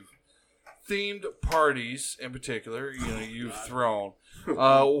 parties you've themed parties in particular. You've thrown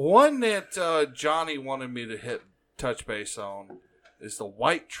one that Johnny wanted me to touch base on is the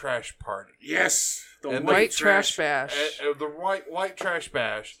white trash party. Yes, the white trash bash. The white trash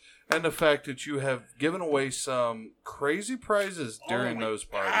bash. And the fact that you have given away some crazy prizes during those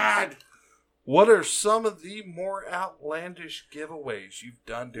parties. God. What are some of the more outlandish giveaways you've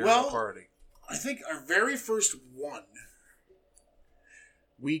done during the party? I think our very first one,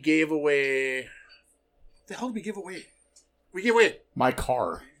 we gave away... The hell did we give away? We gave away... My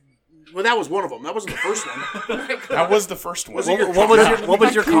car. Well, that was one of them. That wasn't the first one. That was the first one. What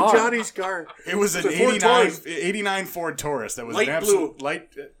was your car? Johnny's car. It was an Ford Taurus. 89 Ford Taurus. That was Light an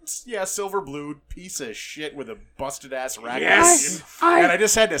absolute silver blue piece of shit with a busted ass rack. Yes. And I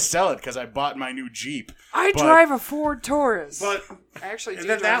just had to sell it because I bought my new Jeep. I drive a Ford Taurus. But I actually do and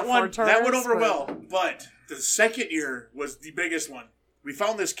then drive that a one Ford Taurus, that went over but- well. But the second year was the biggest one. We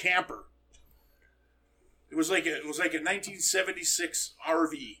found this camper. It was like a 1976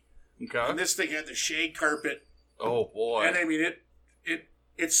 RV. Okay. And this thing had the shag carpet. Oh, boy. And I mean,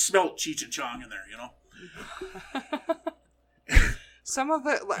 it smelled Cheech and Chong in there, Some of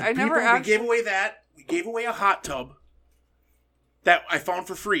it, I We gave away that. We gave away a hot tub that I found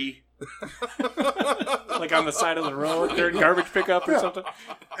for free. Like on the side of the road during garbage pickup or something.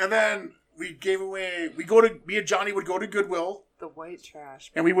 And then we gave away. Me and Johnny would go to Goodwill, the white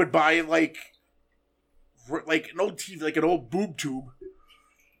trash. and we would buy like an old TV, like an old boob tube,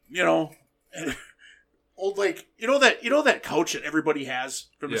 and old that couch that everybody has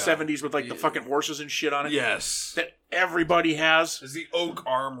from the 70s with like the fucking horses and shit on it. Yes. That everybody has. Is the oak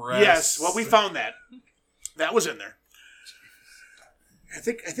armrest. Yes. Well, we found that. That was in there. I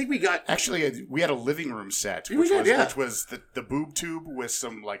think we got... Actually, we had a living room set, which was the boob tube with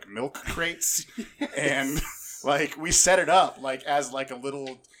some like milk crates, and like we set it up like as like a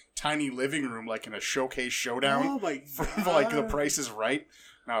little tiny living room, like in a showcase showdown. Oh my God. For like The Price is Right.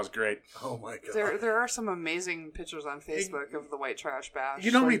 That was great. Oh my God. There are some amazing pictures on Facebook of the white trash bash.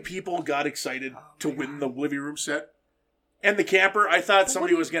 You know how many people got excited to win the living room set? And the camper? I thought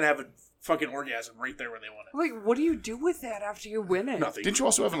somebody was going to have a fucking orgasm right there when they won it. Like, what do you do with that after you win it? Nothing. Didn't you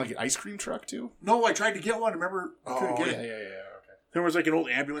also have like an ice cream truck too? No, I tried to get one. Remember? We couldn't get it. Yeah. Okay. There was like an old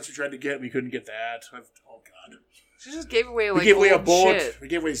ambulance we tried to get. We couldn't get that. Oh, God. She just gave away like We gave away a old boat. shit. We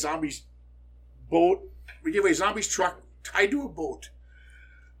gave away zombies' boat. We gave away zombies' truck tied to a boat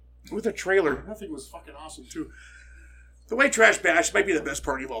with a trailer. That thing was fucking awesome, too. The White Trash Bash might be the best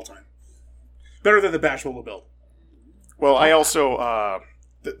party of all time. Better than the Bash Will Build. Well, I also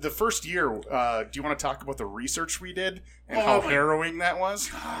the first year. Do you want to talk about the research we did and how harrowing that was?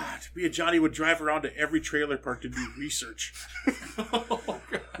 God, me and Johnny would drive around to every trailer park to do research.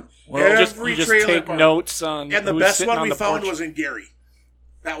 Well, Every you just trailer take park. notes on And the who's best sitting one on we the found porch. was in Gary.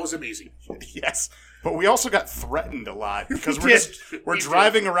 That was amazing. Yes, but we also got threatened a lot because We did. we're We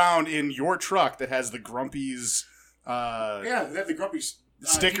driving around in your truck that has the Grumpy's Yeah, they had the Grumpy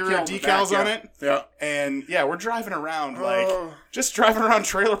sticker decal in the decals back, on yeah. it. Yeah. And yeah, we're driving around Oh. just driving around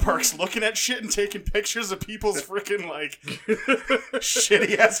trailer parks looking at shit and taking pictures of people's freaking like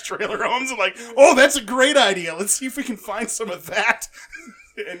shitty ass trailer homes and like, oh, that's a great idea. Let's see if we can find some of that.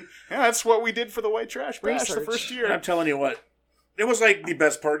 And yeah, that's what we did for the White Trash Bash the first And year. I'm telling you what, it was like the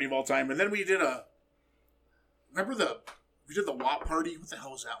best party of all time. And then we did we did the WAP party. What the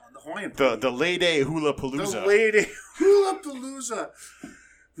hell was that one? The Hawaiian party. The Lady Hula Palooza. The Lady Hula Palooza.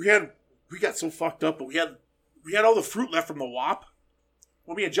 We got so fucked up, but we had all the fruit left from the WAP.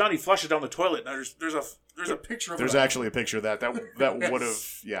 Well, me and Johnny flushed it down the toilet. Now there's a picture of There's it. actually a picture of that. That would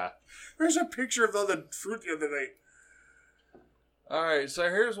have, yeah. There's a picture of the fruit the other night. All right, so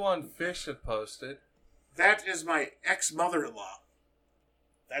here's one Fish had posted. That is my ex-mother-in-law.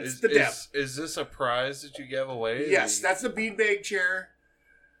 That's the Deb. Is this a prize that you gave away? Yes, that's a beanbag chair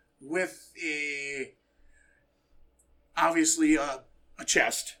with obviously a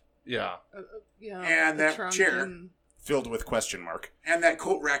chest Yeah. Yeah, And the that trunk chair. and- Filled with question mark. and that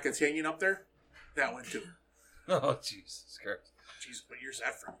coat rack that's hanging up there. That one too. Oh, Jesus Christ. Jeez, what year's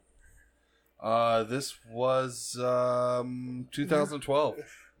that from? This was 2012.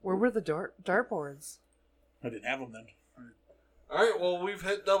 Where were the dartboards? I didn't have them then. All right, well, we've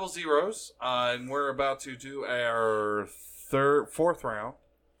hit double zeros, and we're about to do our fourth round.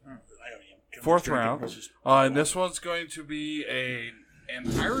 Fourth round. And this one's going to be an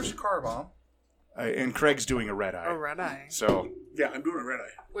Irish car bomb. And Craig's doing a red eye. A red eye. So Yeah, I'm doing a red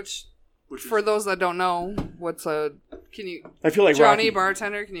eye. Which Which for is, those that don't know, can you, I feel like Johnny Rocky.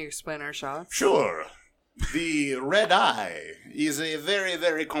 bartender, can you explain our shots? sure, the red eye is a very,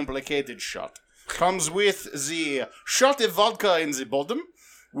 very complicated shot. Comes with the shot of vodka in the bottom,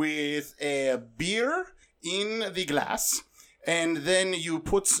 with a beer in the glass, and then you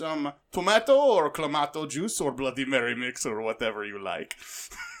put some tomato or clamato juice or Bloody Mary mix or whatever you like.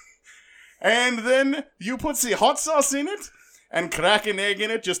 And then you put the hot sauce in it and crack an egg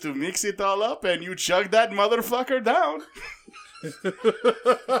in it just to mix it all up, and you chug that motherfucker down.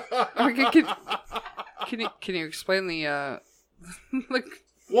 Okay, can you explain the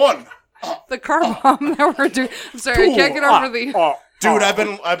One. the car bomb that we're doing? I'm sorry, I can't get over the. Dude, I've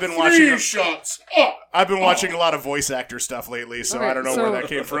been watching. Three shots. I've been watching a lot of voice actor stuff lately, so Okay, I don't know so- where that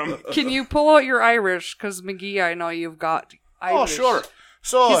came from. Can you pull out your Irish? Because McGee, I know you've got Irish. Oh, sure.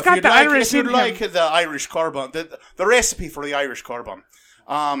 So He's if got you'd the like, Irish if you'd in like him. the Irish car bomb, the recipe for the Irish car bomb,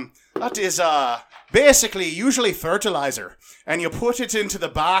 that is basically usually fertilizer, and you put it into the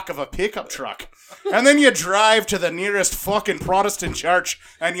back of a pickup truck, and then you drive to the nearest fucking Protestant church,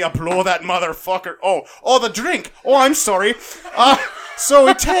 and you blow that motherfucker. Oh, the drink. Oh, I'm sorry. So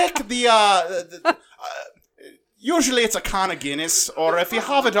we take usually it's a can of Guinness, or if you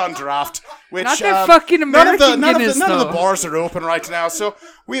have it on draft, which Not that fucking American none Guinness, of the though. bars are open right now, so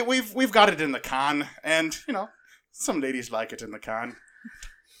we've got it in the can, and some ladies like it in the can.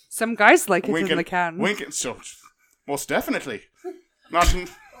 Some guys like it Winking, in the can. winking, so most definitely. Not.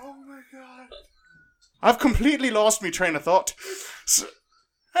 Oh my god! I've completely lost my train of thought. So,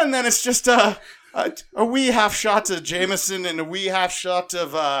 and then it's just a wee half shot of Jameson and a wee half shot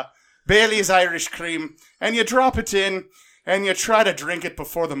of Bailey's Irish Cream, and you drop it in, and you try to drink it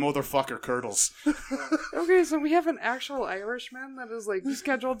before the motherfucker curdles. Okay, so we have an actual Irishman that is like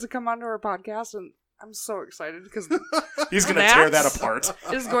scheduled to come onto our podcast, and I'm so excited because He's gonna tear that apart.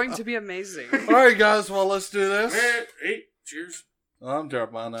 is going to be amazing. All right, guys, well, let's do this. Hey, cheers. I'm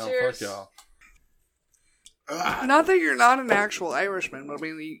dropping mine now. Cheers. Fuck y'all. Not that you're not an actual Irishman, but I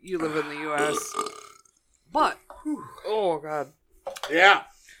mean, you live in the U.S. But, oh god, Yeah.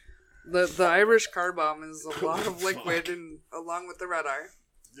 the Irish car bomb is a lot of liquid, and along with the red eye.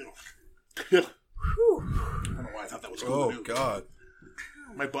 I don't know why I thought that was cool to do. God.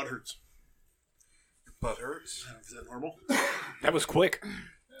 My butt hurts. Your butt hurts? Is that normal? That was quick.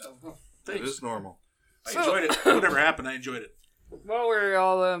 It Thanks. is normal. I enjoyed it. Whatever happened, I enjoyed it. While we're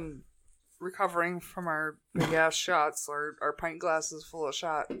all recovering from our big ass shots, our pint glasses full of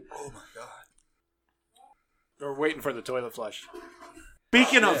shot. Oh, my God. We're waiting for the toilet flush.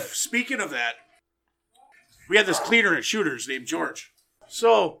 Speaking of that, we had this cleaner at Shooters named George.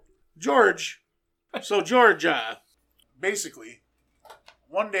 So George, basically,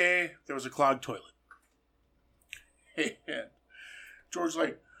 one day there was a clogged toilet. And George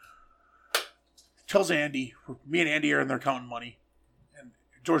tells Andy, me and Andy are in there counting money, and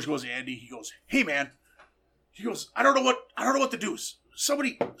George goes to Andy. He goes, "Hey man," he goes, I don't know what to do.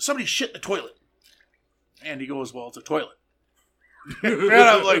 Somebody shit in the toilet." Andy goes, "Well, it's a toilet." And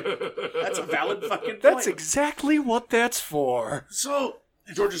I'm like, "That's a valid fucking point." That's exactly what that's for. So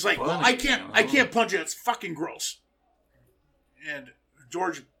George is like, "Well, I can't plunge it. It's fucking gross." And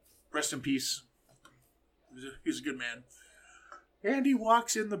George, rest in peace, he's a good man. And he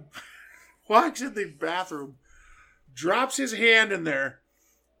walks in the bathroom, drops his hand in there,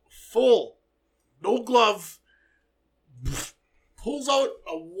 full, no glove, pulls out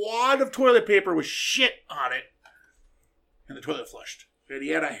a wad of toilet paper with shit on it, and the toilet flushed. And he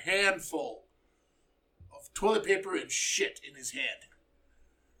had a handful of toilet paper and shit in his hand.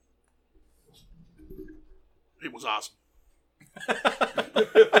 It was awesome.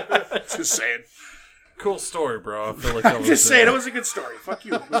 Just saying. Cool story, bro. I feel like that I'm was just saying, it was a good story. Fuck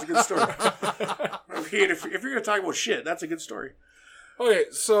you. It was a good story. I mean, if you're going to talk about shit, that's a good story. Okay,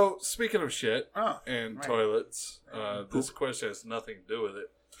 so speaking of shit and right. toilets, this question has nothing to do with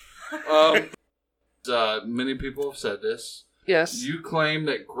it. Many people have said this. Yes. You claim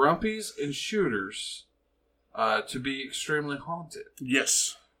that Grumpy's and Shooters to be extremely haunted.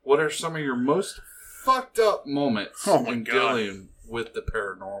 Yes. What are some of your most fucked up moments Oh my in God. dealing with the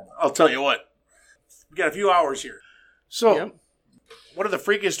paranormal? I'll tell you what. We got a few hours here. So, Yep. one of the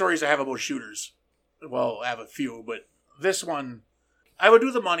freakiest stories I have about Shooters well, I have a few, but this one, I would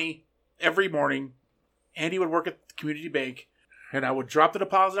do the money every morning. Andy would work at the community bank, and I would drop the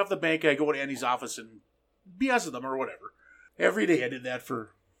deposit off the bank, and I'd go to Andy's office and BS with them or whatever. Every day I did that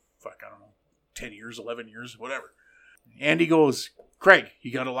for, I don't know, 10 years, 11 years, whatever. Andy goes, Craig,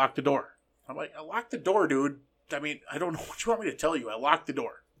 you got to lock the door. I'm like, I locked the door, dude. I mean, I don't know what you want me to tell you. I locked the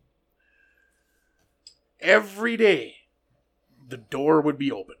door. Every day, the door would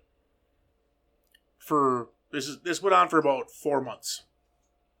be open. This went on for about 4 months.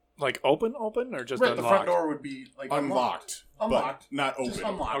 Like open, or just Right, unlocked? the front door would be like Unlocked. Unlocked. But not open. Just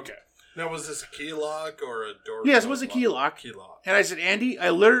unlocked. Okay. Now, was this a key lock or a door? Yes, it was a key lock. Key lock. And I said, Andy,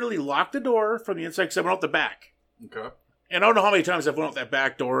 I literally locked the door from the inside because I went out the back. Okay. And I don't know how many times I've went out that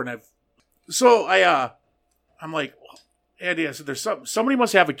back door, and I'm like, well, Andy, I said, there's something. Somebody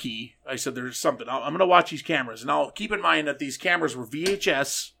must have a key. I said, there's something. I'm going to watch these cameras. And I'll keep in mind that these cameras were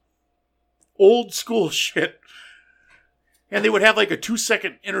VHS, old school shit. And they would have like a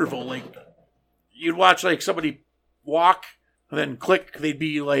 2-second interval. Like, you'd watch like somebody walk and then click. They'd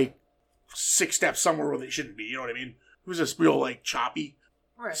be like 6 steps somewhere where they shouldn't be. You know what I mean? It was just real like choppy.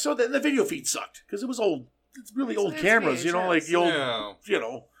 Right. So the video feed sucked because it was old. It's really old It's cameras, you know, like the old, Yeah. you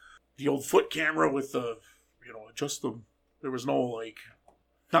know, the old foot camera with the, you know, just the. There was no like,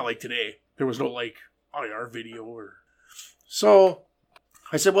 not like today. There was no like IR video or. So,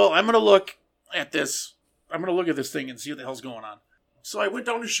 I said, well, I'm gonna look at this. I'm gonna look at this thing and see what the hell's going on. So I went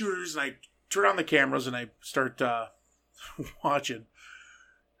down to Shooters and I turned on the cameras and I start watching.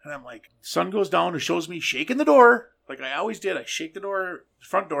 And I'm like, sun goes down and shows me shaking the door. Like I always did. I shake the door, the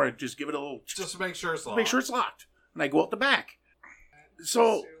front door, I just give it a little... Just to make sure it's locked. Make sure it's locked. And I go out the back.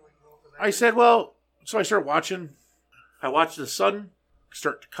 So I said, well... So I start watching. I watched the sun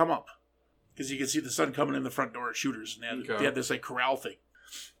start to come up. Because you can see the sun coming in the front door at Shooters. And they had this like corral thing.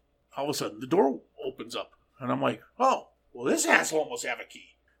 All of a sudden, the door opens up. And I'm like, oh, well, this asshole must have a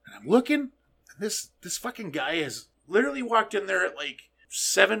key. And I'm looking. And this fucking guy has literally walked in there at like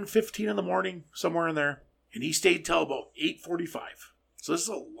 7:15 in the morning. Somewhere in there. And he stayed till about 8:45. So this is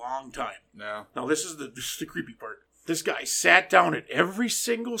a long time. No. Now this is the creepy part. This guy sat down at every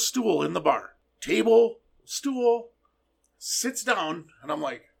single stool in the bar. Table, stool, sits down, and I'm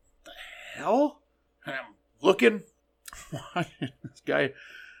like, the hell? And I'm looking, watching this guy, and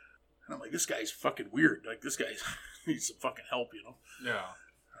I'm like, this guy's fucking weird. Like, this guy needs some fucking help, you know? Yeah.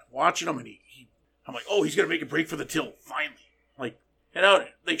 I'm watching him, and I'm like, oh, he's gonna make a break for the till, finally. Like, and out,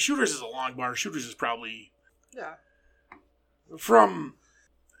 like, Shooters is a long bar. Shooters is probably... Yeah. From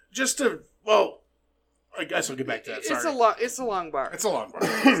just to, well, I guess I'll get back to that. Sorry. It's a long bar. It's a long bar.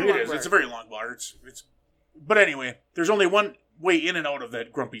 It is. It's a very long bar. It's. But anyway, there's only one way in and out of that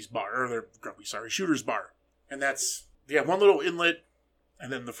Shooter's bar, and that's one little inlet,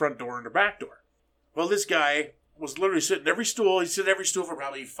 and then the front door and the back door. Well, this guy was literally sitting at every stool. He sit at every stool for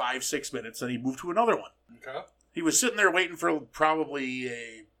probably 5-6 minutes, and he moved to another one. Okay. He was sitting there waiting for probably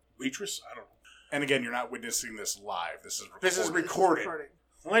a waitress. I don't know. And again, you're not witnessing this live. This is recorded. This is recorded.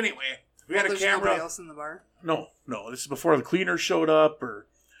 Well, anyway, we had a There's camera. nobody else in the bar. No. This is before the cleaner showed up. Or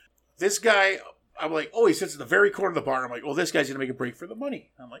this guy, I'm like, oh, he sits in the very corner of the bar. I'm like, oh, this guy's gonna make a break for the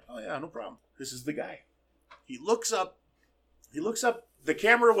money. I'm like, oh yeah, no problem. This is the guy. He looks up. The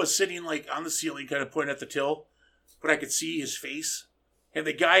camera was sitting like on the ceiling, kind of pointing at the till, but I could see his face, and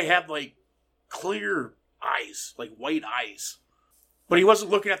the guy had like clear eyes, like white eyes. But he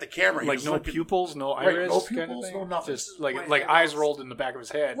wasn't looking at the camera. He Like was no looking, pupils, no Right, iris, no kind of pupils, thing? no nothing. Just like White eyes eyeballs. rolled in the back of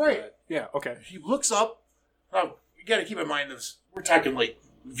his head. Right. but- yeah. Okay. He looks up. Now, you got to keep in mind this. We're talking like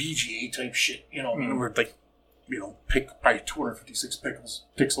VGA type shit. You know, I mean, we're like, you know, probably 256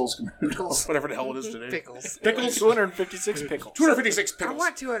 pixels, whatever the hell it is today. Pickles. Pickles, 256 pickles. 256 I pickles.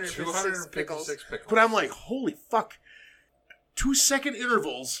 want 256 pickles. 256 pickles. But I'm like, holy fuck! 2-second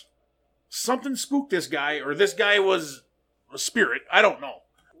intervals. Something spooked this guy, or this guy was a spirit. I don't know.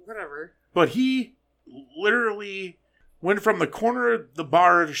 Whatever. But he literally went from the corner of the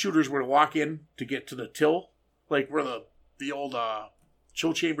bar the Shooters were to walk in to get to the till, like where the old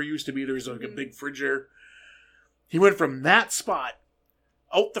chill chamber used to be. There was like a big fridge there. He went from that spot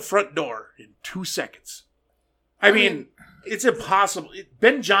out the front door in 2 seconds. I mean, it's impossible.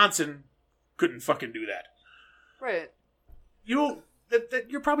 Ben Johnson couldn't fucking do that. Right. You're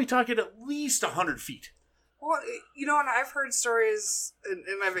probably talking at least 100 feet. Well, you know, and I've heard stories, and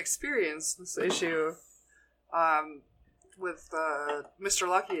I've experienced this issue with Mr.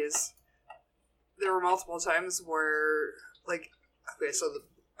 Lucky's. There were multiple times where, like, okay, so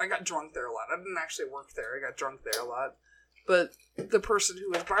I got drunk there a lot. I didn't actually work there. I got drunk there a lot. But the person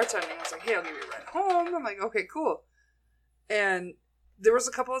who was bartending was like, hey, I'll give you a ride home. I'm like, okay, cool. And there was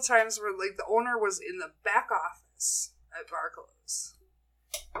a couple of times where, like, the owner was in the back office at Barclays.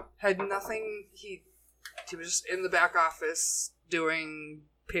 Had nothing, he was just in the back office doing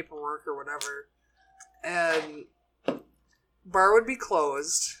paperwork or whatever. And bar would be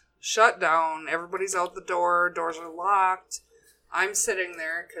closed, shut down, everybody's out the door, doors are locked. I'm sitting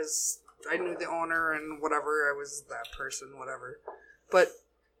there because I knew the owner and whatever, I was that person, whatever. But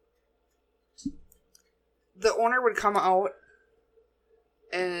the owner would come out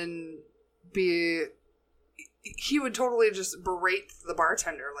and he would totally just berate the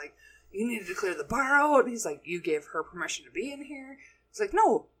bartender, like, you needed to clear the bar out. And he's like, you gave her permission to be in here. He's like,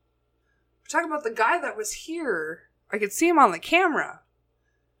 no. We're talking about the guy that was here. I could see him on the camera.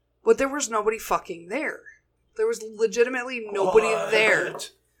 But there was nobody fucking there. There was legitimately nobody there.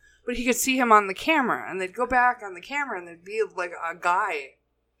 But he could see him on the camera. And they'd go back on the camera and there'd be like a guy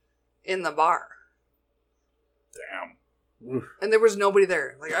in the bar. Damn. And there was nobody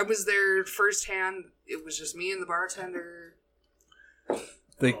there. Like, I was there firsthand. It was just me and the bartender. I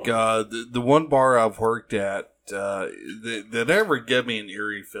think the one bar I've worked at that never gave me an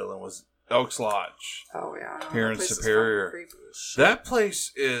eerie feeling was Elks Lodge. Oh, yeah. Here in Superior. That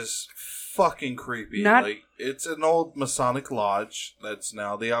place is fucking creepy. Like, it's an old Masonic lodge that's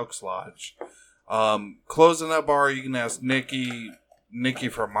now the Elks Lodge. Closing that bar, you can ask Nikki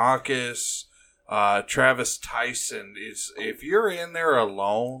Farmakis, Travis Tyson. If you're in there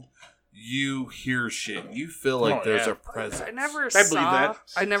alone, you hear shit. You feel like there's a presence.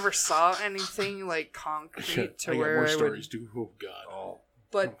 I never saw anything like concrete to where I would. Too. Oh God. Oh.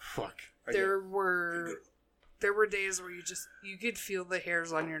 But fuck. There were days where you could feel the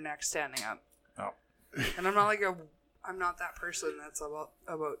hairs on your neck standing up. Oh. And I'm not that person that's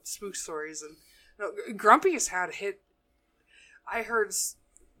about spook stories. And Grumpy's had hit. I heard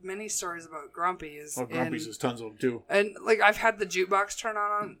many stories about Grumpy's. Well, Grumpy's has tons of them too. And like, I've had the jukebox turn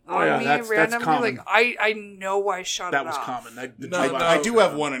on me that's randomly. common. Like, I know I shut it off. That was common. I do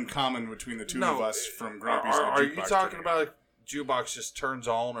have one in common between the two of us from Grumpy's. Are you talking about a jukebox just turns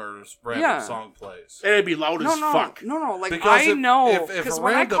on or a random song plays? It'd be loud as fuck. No. Like, because I know. If Because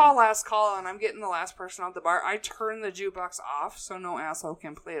when I call last call and I'm getting the last person out the bar, I turn the jukebox off so no asshole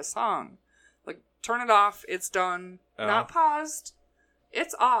can play a song. Like, turn it off. It's done. Not paused.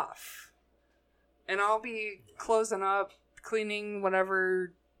 It's off. And I'll be closing up, cleaning,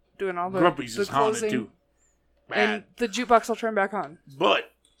 whatever, doing all the Grumpy's is closing. haunted too. And the jukebox will turn back on.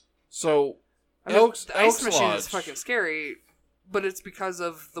 But so the ice machine Lodge is fucking scary, but it's because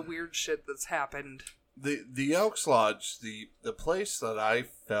of the weird shit that's happened. The Elks Lodge, the place that I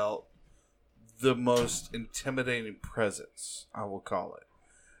felt the most intimidating presence, I will call it,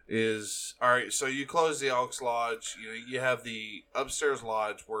 is, all right, so you close the Elks Lodge, you have the upstairs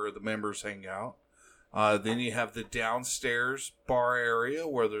lodge where the members hang out. Then you have the downstairs bar area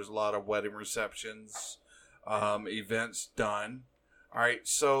where there's a lot of wedding receptions, events done. All right,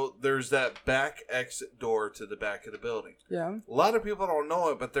 so there's that back exit door to the back of the building. Yeah. A lot of people don't know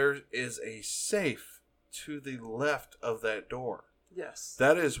it, but there is a safe to the left of that door. Yes.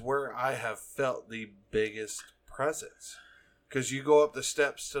 That is where I have felt the biggest presence. Because you go up the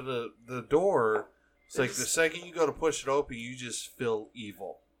steps to the door, it's like the second you go to push it open, you just feel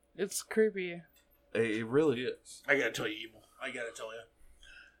evil. It's creepy. It really is. I gotta tell you, evil. I gotta tell you.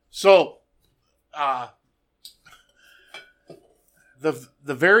 So, the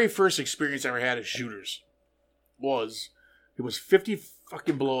very first experience I ever had at Shooters it was 50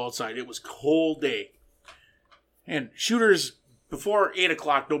 fucking below outside. It was a cold day. And Shooters, before 8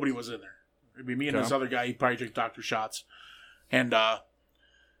 o'clock, nobody was in there. It'd be me and this other guy. He probably took doctor shots. And I'm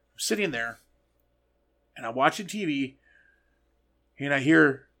sitting there, and I'm watching TV, and I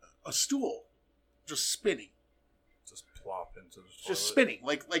hear a stool just spinning. Just plop into the toilet. Just spinning,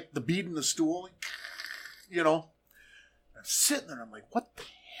 like the bead in the stool, I'm sitting there, and I'm like, what the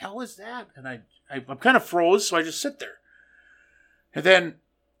hell is that? And I'm kind of froze, so I just sit there. And then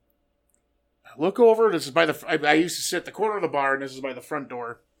I look over, this is by I used to sit at the corner of the bar, and this is by the front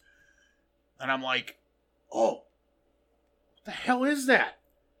door. And I'm like, oh. What the hell is that?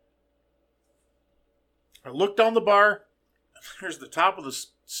 I look down the bar. There's the top of the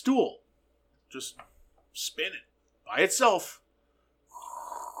stool. Just spinning. By itself.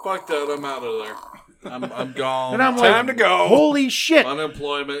 Fuck that, I'm out of there. I'm gone. And I'm Time to go. Holy shit.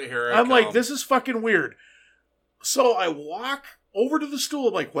 Unemployment, here I I'm come. like, this is fucking weird. So I walk over to the stool.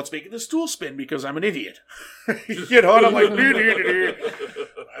 I'm like, what's making the stool spin? Because I'm an idiot. And I'm like,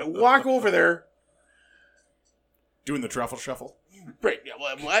 I walk over there. Doing the truffle shuffle. Right, yeah,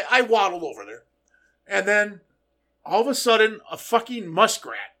 well, I waddled over there. And then, all of a sudden, a fucking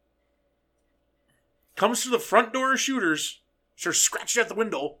muskrat comes to the front door of Shooters, starts scratching at the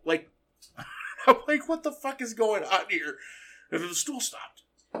window. Like, I'm like, what the fuck is going on here? And then the stool stopped,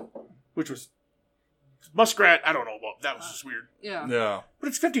 which was muskrat. I don't know about that. Was just weird. Yeah. Yeah. But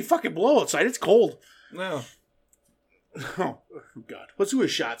it's 50 fucking below outside. It's cold. Yeah. Oh God. Let's do a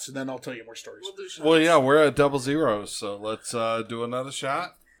shots, and then I'll tell you more stories. We'll do shots. Well, yeah, we're at 00, so let's do another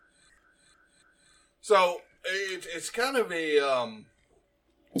shot. So it's kind of it's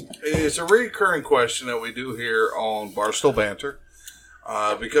a recurring question that we do here on Barstool Banter,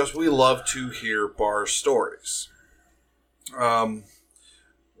 because we love to hear bar stories.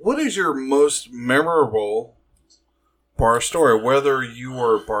 What is your most memorable bar story? Whether you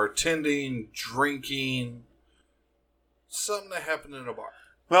were bartending, drinking, something that happened in a bar.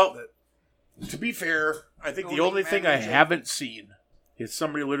 Well, to be fair, I think the Owning only thing I manager. haven't seen is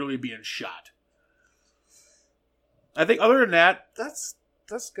somebody literally being shot. I think other than that, That's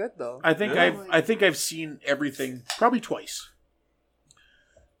good though. I think Yeah. I think I've seen everything probably twice.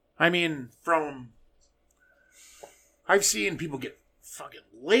 I mean, I've seen people get fucking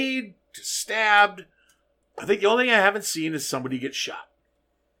laid to stabbed. I think the only thing I haven't seen is somebody get shot.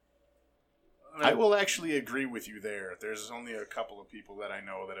 I will actually agree with you there. There's only a couple of people that I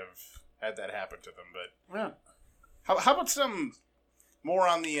know that have had that happen to them. But Yeah. how about some more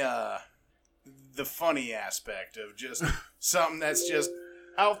on the funny aspect of just something that's just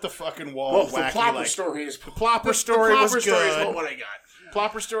out the fucking wall, Well, the wacky? Plopper Like, story is the Plopper story was Plopper story is good. what I got.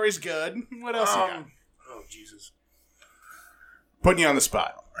 Plopper story's good. What else you got? Oh Jesus! Putting you on the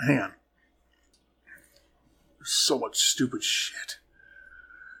spot. Man, there's so much stupid shit.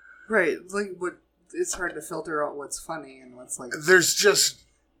 Right. Like what? It's hard to filter out what's funny and what's like There's just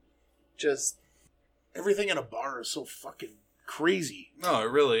just. everything in a bar is so fucking crazy. No, it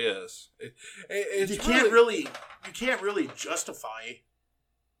really is. It's You can't really justify.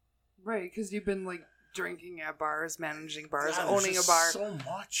 Right, because you've been like drinking at bars, managing bars, God, there's owning a just bar. So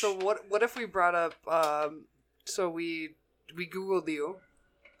much. So what if we brought up? So we Googled you,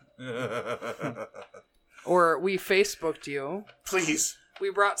 or we Facebooked you. Please. We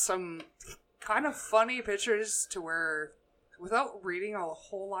brought some kind of funny pictures to where, without reading a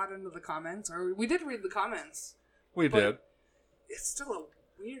whole lot into the comments, or we did read the comments. We But- did. It's still a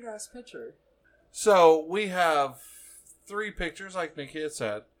weird ass picture. So we have 3 pictures, like Nikki had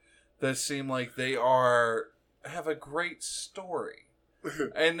said, that seem like they have a great story.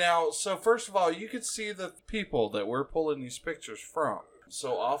 And now, so first of all, you can see the people that we're pulling these pictures from.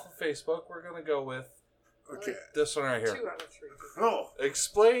 So off of Facebook, we're going to go with Okay. this one right here. 2 out of 3. Oh.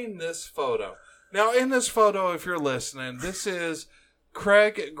 Explain this photo. Now, in this photo, if you're listening, this is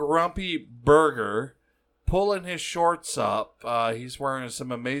Craig Grumpy Burger pulling his shorts up. He's wearing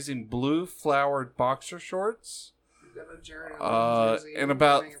some amazing blue flowered boxer shorts. Got a Jerry Allen jersey And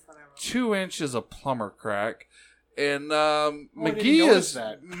about in front of him. 2 inches of plumber crack. And I didn't McGee notice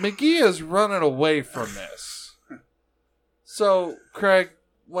that. is running away from this. So, Craig,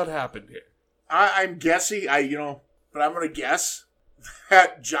 what happened here? I'm guessing. But I'm gonna guess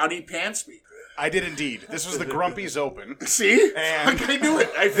that Johnny pants me. I did indeed. This was the Grumpy's Open. See? And Fuck, I knew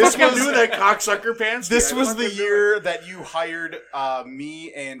it. I this fucking was- knew that cocksucker pants me. This I was fucking the knew year that you hired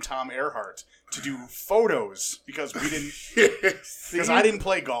me and Tom Earhart to do photos because we didn't it. because I didn't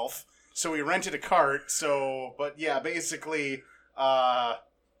play golf, so we rented a cart. So, but yeah, basically,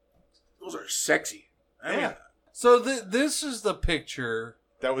 Those are sexy. I mean, So, this is the picture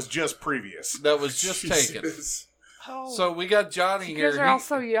that was just previous. that was just taken. Jesus. Oh, So, we got Johnny you here. guys are all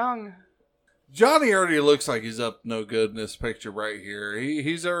so young. Johnny already looks like he's up no good in this picture right here.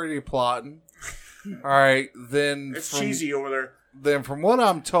 He's already plotting. All right, then It's cheesy over there. Then from what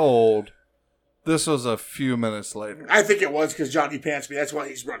I'm told, this was a few minutes later. I think it was because Johnny pants me. That's why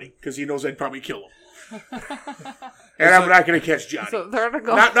he's running, because he knows I'd probably kill him. And I'm not going to catch Johnny. So they're gonna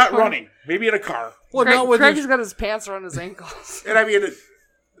go. Not running. Maybe in a car. Well, Craig, not with Craig's your- got his pants around his ankles. And I mean,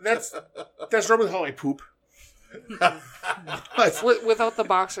 that's normally how I poop. Without the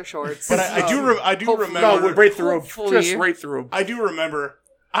boxer shorts. But I do hopefully- remember. No, right through him. Hopefully. Just right through him. I do remember.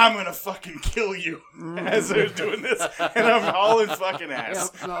 I'm gonna fucking kill you as I was doing this, and I'm hauling fucking Yeah,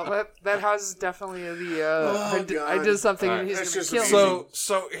 ass. no, that has definitely the. I God. did something All and right. he's That's gonna just kill amazing. me.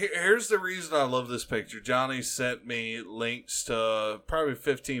 So here's the reason I love this picture. Johnny sent me links to probably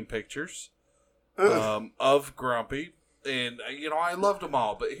 15 pictures of Grumpy, and I loved them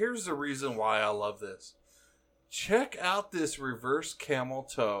all. But here's the reason why I love this. Check out this reverse camel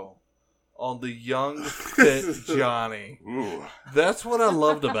toe on the young fit Johnny. Ooh. That's what I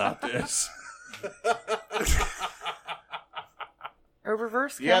loved about this. A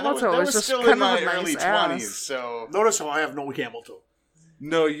reverse Yeah, camel that toe was is just still kind in my of a early nice ass. 20s. So Notice how I have no camel toe.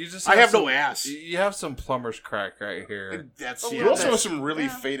 No, you just. I have no some- ass. You have some plumber's crack right here. That's A You little also bit. have some really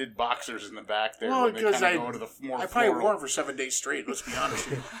Yeah. faded boxers in the back there. Well, where they because kinda I go to the more I probably floral. wore them for 7 days straight. Let's be honest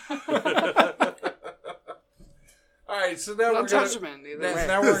with you. All right, so now No we're gonna, judgment either way.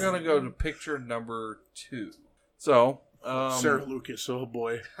 now we're gonna go to picture number 2. So, Sarah Lucas, oh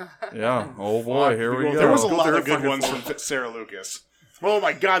boy. yeah, oh boy, here we go. There was a Go lot there, of good fucking ones photo. from Sarah Lucas. Oh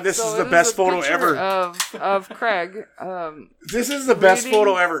my God, this So is the it best a photo picture ever. of Craig This is the best reading-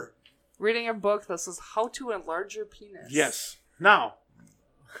 photo ever. reading a book that says "How to Enlarge Your Penis." Yes. Now,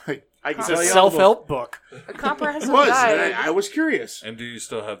 I can It's tell a you all self-help book. a comprehensive It was. guide. And I was curious. And do you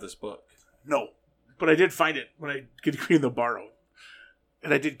still have this book? No, but I did find it when I could clean the borrow,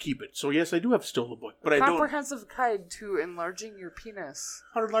 and I did keep it. So yes, I do have still the book, but I don't. Comprehensive guide to enlarging your penis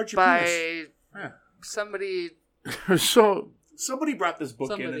How to enlarge your by penis? Yeah. somebody. So somebody brought this book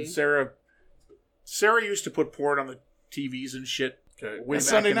in, Somebody. and Sarah used to put porn on the TVs and shit. Okay. way And back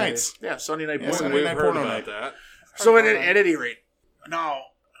Sunday in the day. nights. Yeah, Sunday night Yeah, porn. Sunday We've night heard porno about night. that. So at any rate, now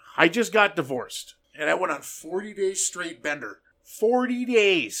I just got divorced, and I went on 40 days straight bender. 40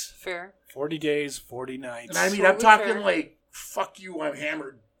 days. Fair. 40 days, 40 nights. And I mean, Totally I'm talking fair. like, fuck you, I'm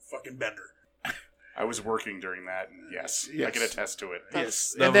hammered fucking bender. I was working during that, and yes, I Yes. can attest to it.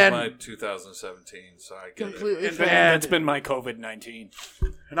 Yes. That And was then, my 2017, so I get it. Completely And fair. That's been my COVID-19.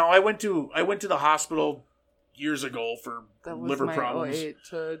 now I went to the hospital years ago for That was liver my problems 08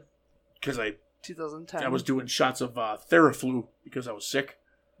 to because I 2010. was doing shots of Theraflu because I was sick,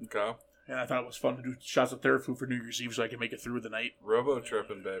 Okay. and I thought it was fun to do shots of Theraflu for New Year's Eve so I could make it through the night. Robo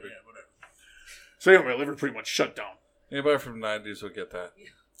tripping, baby. Yeah, whatever. So anyway, my liver pretty much shut down. Anybody from the 90s will get that.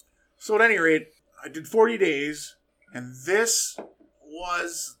 So at any rate, I did 40 days, and this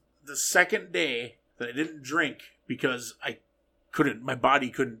was the second day that I didn't drink because my body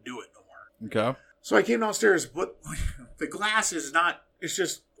couldn't do it no more. Okay. So I came downstairs, but the glass is not, it's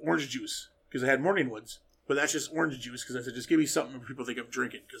just orange juice because I had morning woods. But that's just orange juice because I said, just give me something when people think I'm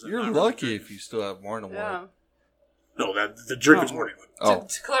drinking. Cause I'm You're not really lucky drinking. if you still have more than Yeah. one. No, the drink is morning wood. Oh.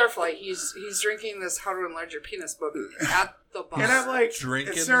 To clarify, he's drinking this "How to Enlarge Your Penis" book at the bar. And I'm like,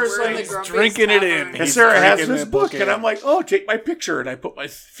 Drinking? and Sarah's We're in like, the Grumpy's drinking it in. Tavern. and He's Sarah has drinking this that book, book and in. I'm like, oh, take my picture. And I put my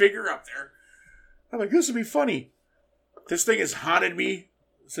figure up there. I'm like, this would be funny. This thing has haunted me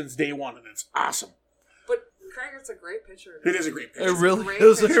since day one, and it's awesome. But Craig, it's a great picture. It is a great picture. It really Great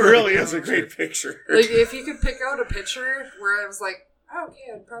is. It picture. really is a great picture. Like, if you could pick out a picture where I was like, oh, okay,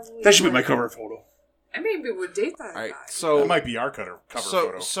 I'd probably. That should be my cover photo. I maybe would date that All right. guy. So That might be our cover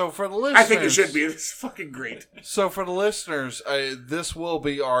photo. So for the listeners, I think it should be. It's fucking great. So for the listeners, this will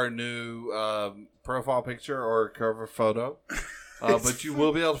be our new profile picture or cover photo. But you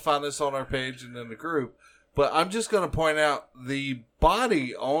will be able to find this on our page and in the group. But I'm just going to point out the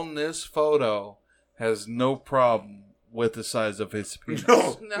body on this photo has no problem with the size of his penis.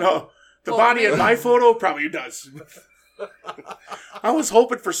 No. The Well, body in maybe- my photo probably does. I was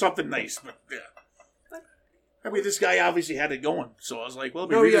hoping for something nice, but yeah. I mean, this guy obviously had it going, so I was like, well,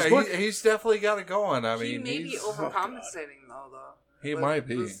 let me No, read yeah, his book. he's definitely got it going. I He mean, may be he's- overcompensating, though. He But might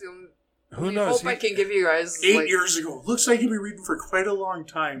be. that's the only- Who only knows? hope I He- can give you guys. 8 like, years ago. Looks like he'd been reading for quite a long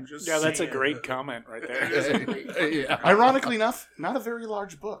time. Just Yeah, that's a saying. great comment right there. yeah. Ironically enough, not a very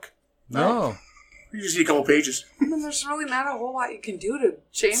large book. No. You just need a couple pages. I mean, there's really not a whole lot you can do to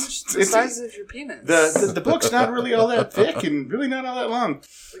change the It's- size of your penis. The book's not really all that thick and really not all that long.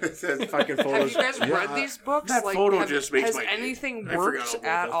 That fucking Have photos. you guys read these books? That photo just makes has my day. anything I forgot worked about at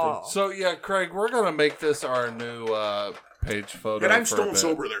that all? So yeah, Craig, we're gonna make this our new page photo. And I'm for a stone bit.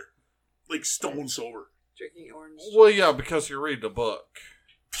 sober there. Like stone sober. Drinking orange. Well, yeah, because you're reading a book.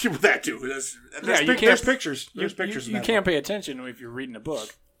 That too. There's Yeah, you can't- there's pictures. You, There's pictures. you in that can't book. pay attention if you're reading a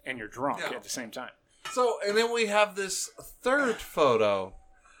book and you're drunk Yeah. at the same time. So, and then we have this third photo.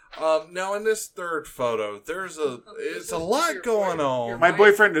 Now, in this third photo, it's a lot going on. My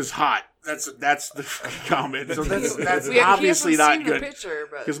boyfriend is hot. That's the comment. So that's obviously not seen the good. picture,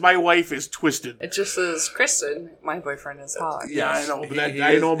 but Because my wife is twisted. it just says Kristen. My boyfriend is hot. Yeah, I know. But He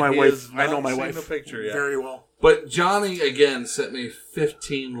I know is- my he wife. has I know not my seen wife the picture yet. very well. But Johnny again sent me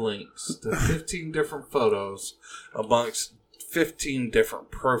 15 links to 15 different photos amongst 15 different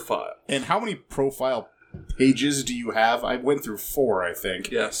profiles. And how many profile pages do you have? I went through 4, I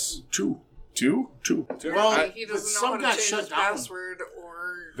think. Yes. Two. 2? Well, he but doesn't some know how got to change shut his down. password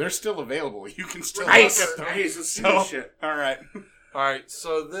or. They're still available. You can still Nice. look at them. Nice. Let's see So, this shit. all right. All right,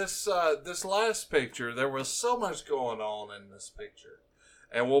 so this last picture, there was so much going on in this picture,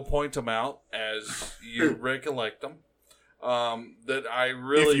 and we'll point them out as you recollect them. That I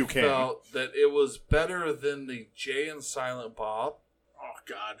really If you can. felt that it was better than the Jay and Silent Bob. Oh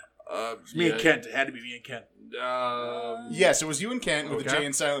God. Me and Kent. It had to be me and Kent. Yes, it was you and Kent with the Jay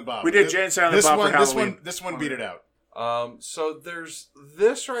and Silent Bob. We did Jay and Silent Bob for Halloween. This one beat it out. So there's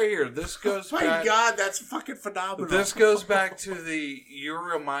this right here. This goes My back. God, that's fucking phenomenal. This goes back to the "You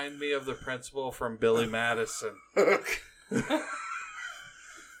remind me of the principal" from Billy Madison.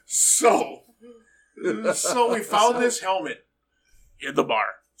 So we found this helmet in the bar.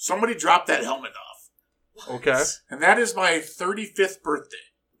 Somebody dropped that helmet off. Okay. And that is my 35th birthday.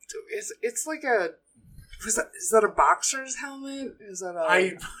 It's like a. Is that a boxer's helmet? Is that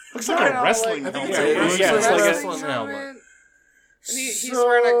a? Looks like a wrestling helmet. It's like a wrestling helmet. And he's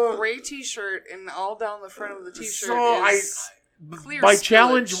wearing a gray T-shirt, and all down the front of the T-shirt is clear. My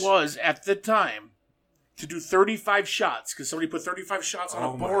challenge spillage. was at the time to do 35 shots because somebody put 35 shots on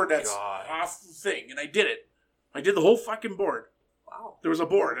a board that's off the thing, and I did it. I did the whole fucking board. Wow. There was a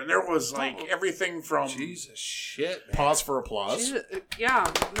board, and there was everything from Jesus shit. Man. Pause for applause.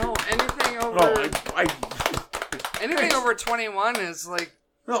 Yeah, no, anything over anything over 21 is like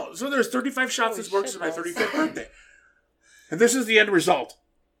no. So there's 35 shots. Holy This works shit, as my Ross. 35th birthday, and this is the end result.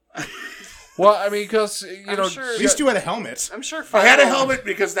 Well, I mean, because I'm know, sure- At least you had a helmet. I'm sure. I had a Final- helmet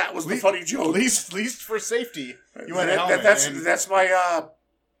because that was the funny joke. At least for safety, you had a helmet. That's my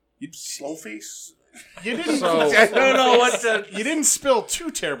slow face. You didn't. So- I don't know what the. You didn't spill too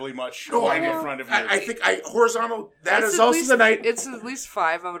terribly much No, wine in front of you. I think I horizontal. That It's is at also least- the night It's at least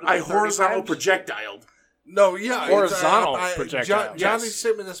 5 out of the I horizontal 35. projectiled. no, yeah, Horizontal it's, projectile. Johnny Yes.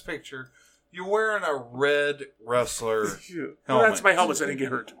 sent me this picture. You're wearing a red wrestler Well, helmet. that's my helmet. So I didn't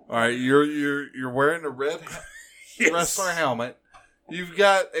get hurt. All right, you're wearing a red Yes. wrestler helmet. You've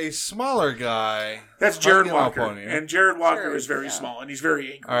got a smaller guy. That's Jared hugging up Walker, on you. and Jared Walker Sure, is very yeah. small, and he's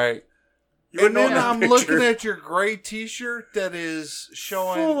very angry. All right. You would And know then that I'm picture. looking at your gray T-shirt that is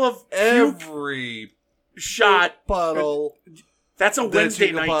showing Full of every shot. puddle That's a that Wednesday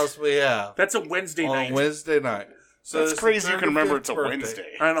you could night. possibly have That's a Wednesday on night. Wednesday night. So That's it's crazy. the You can remember 35th it's a birthday.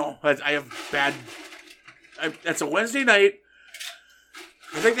 Wednesday. I know. I have bad. That's a Wednesday night.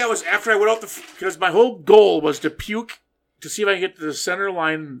 I think that was after I went out because my whole goal was to puke to see if I can get to the center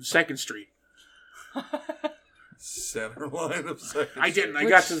line, 2nd Street. Center line of second. I didn't. I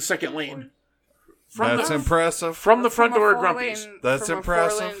got to the second lane. That's impressive. From the front From a door of 4-lane Grumpy's. That's from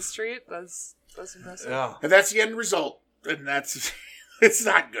impressive. A 4-lane street. That's impressive. Yeah. And that's the end result. And that's... It's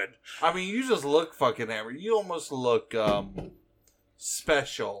not good. I mean, you just look fucking hammered. You almost look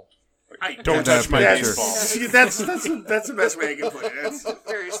special. Don't touch my picture. baseball. That's the best way I can put it.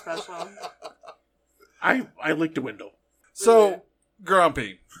 Very special. I licked a window. So,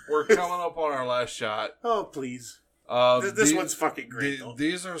 Grumpy, we're coming up on our last shot. Oh, please. This These- one's fucking great, though.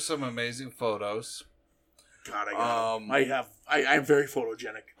 These are some amazing photos. God, I got it. I'm very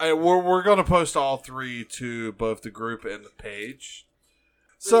photogenic. We're going to post all 3 to both the group and the page.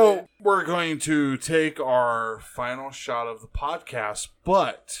 So, we're going to take our final shot of the podcast,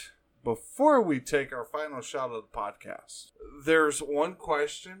 but before we take our final shot of the podcast, there's one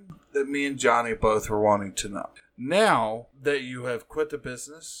question that me and Johnny both were wanting to know. Now that you have quit the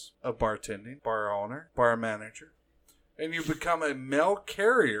business of bartending, bar owner, bar manager, and you become a mail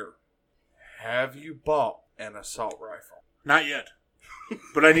carrier, have you bought an assault rifle? Not yet.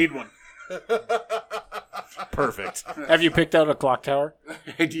 But I need one. Perfect. Have you picked out a clock tower?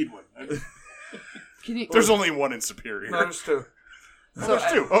 I need one. Can you? There's only one in Superior. No, there's 2. There's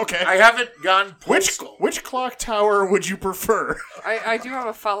 2. Okay. I haven't gone postal. Which clock tower would you prefer? I do have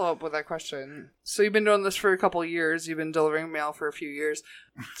a follow up with that question. So you've been doing this for a couple of years. You've been delivering mail for a few years.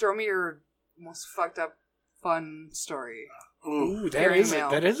 Throw me your most fucked up, fun story. Ooh. That is mail.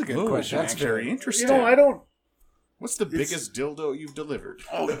 a good Ooh, question. that's actually. very interesting. I don't... What's the biggest dildo you've delivered?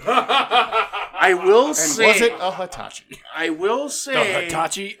 I will And say... was it a Hitachi? I will The say...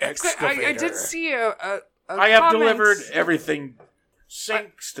 Hitachi excavator. I did see a I have comment. delivered everything.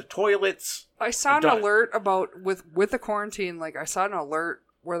 Sinks to toilets. I saw an done it. alert about with the quarantine. Like I saw an alert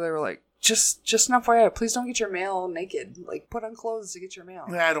where they were like, just an FYI, please don't get your mail naked. Like put on clothes to get your mail.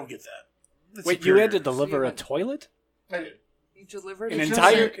 I don't get that. That's Wait, you superior. had to deliver a See, toilet? I did. You delivered An it?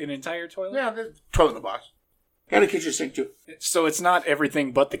 entire toilet? Yeah, the toilet in the box. And a kitchen sink, too. So it's not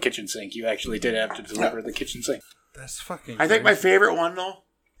everything but the kitchen sink. You actually did have to deliver the kitchen sink. That's fucking I think my crazy. favorite one, though,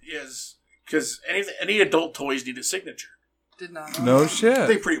 is... Because any adult toys need a signature. Did not. No They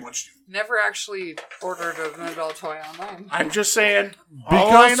shit. pretty much do. Never actually ordered an adult toy online. I'm just saying.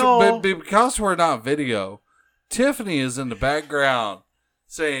 All I know... Because we're not video, Tiffany is in the background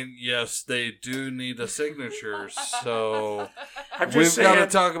saying, yes, they do need a signature, so I'm we've just got to saying.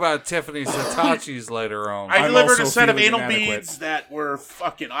 talk about Tiffany's Hitachis later on. I I'm delivered also a set of feeling anal inadequate. beads that were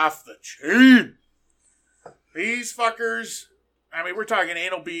fucking off the chain. These fuckers I mean, we're talking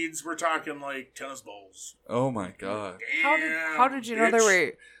anal beads. We're talking like tennis balls. Oh my god! How did you know they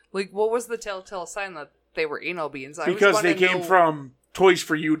were like? What was the telltale sign that they were anal beans? Because they came from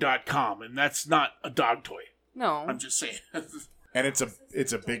toysforyou.com, and that's not a dog toy. No, I'm just saying. And it's a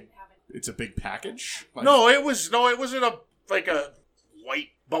big package. Like, No, it wasn't a white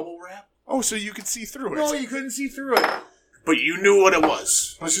bubble wrap. Oh, so you could see through it. No, you couldn't see through it. But you knew what it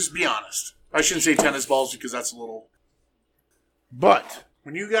was. Let's just be honest. I shouldn't say tennis balls because that's a little... But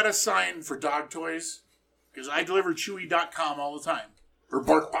when you got a sign for dog toys, because I deliver Chewy.com all the time, or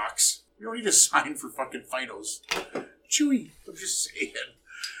BarkBox, you don't need a sign for fucking Fidos. Chewy, I'm just saying.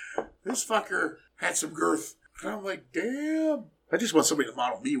 This fucker had some girth. And I'm like, damn. I just want somebody to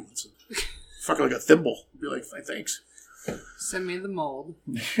model me once. Fucking like a thimble. Be like, thanks. Send me the mold.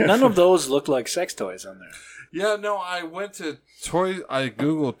 None of those look like sex toys on there. Yeah, no, I went to I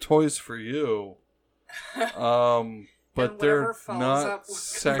googled Toys for You, but they're not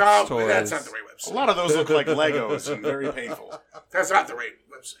sex toys. That's not the right website. A lot of those look like Legos and very painful. That's not the right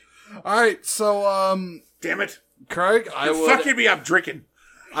website. All right, so Damn it. Craig, You're fucking me up drinking.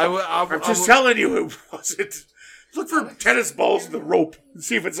 I'm just telling you it wasn't. Look for tennis balls and the rope and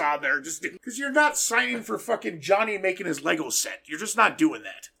see if it's on there. Just because you're not signing for fucking Johnny making his Lego set. You're just not doing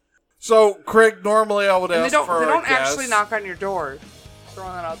that. So, Craig, normally I would And ask they for don't a guest. actually knock on your door.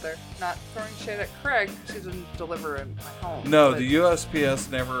 Throwing that out there. Not throwing shade at Craig. She didn't deliver in my home. No, but the USPS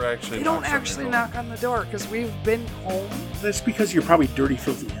never actually. they don't knocks on actually your door. knock on the door because we've been home. That's because you're probably dirty,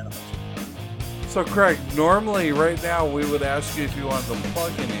 filthy animals. So, Craig, normally right now we would ask you if you wanted to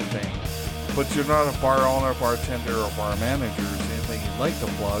plug anything, but you're not a bar owner, bartender, or bar manager. Is anything you'd like to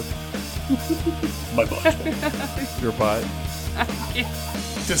plug? My butt. Your butt.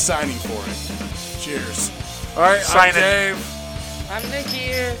 Just signing for it. Cheers. All right, Sign I'm it. Dave. I'm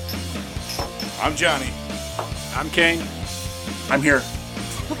Nikki. I'm Johnny. I'm Kane. I'm here.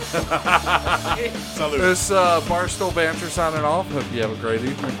 Salute. This Barstool Banter signing off. Hope you have a great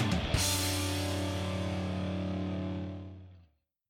evening.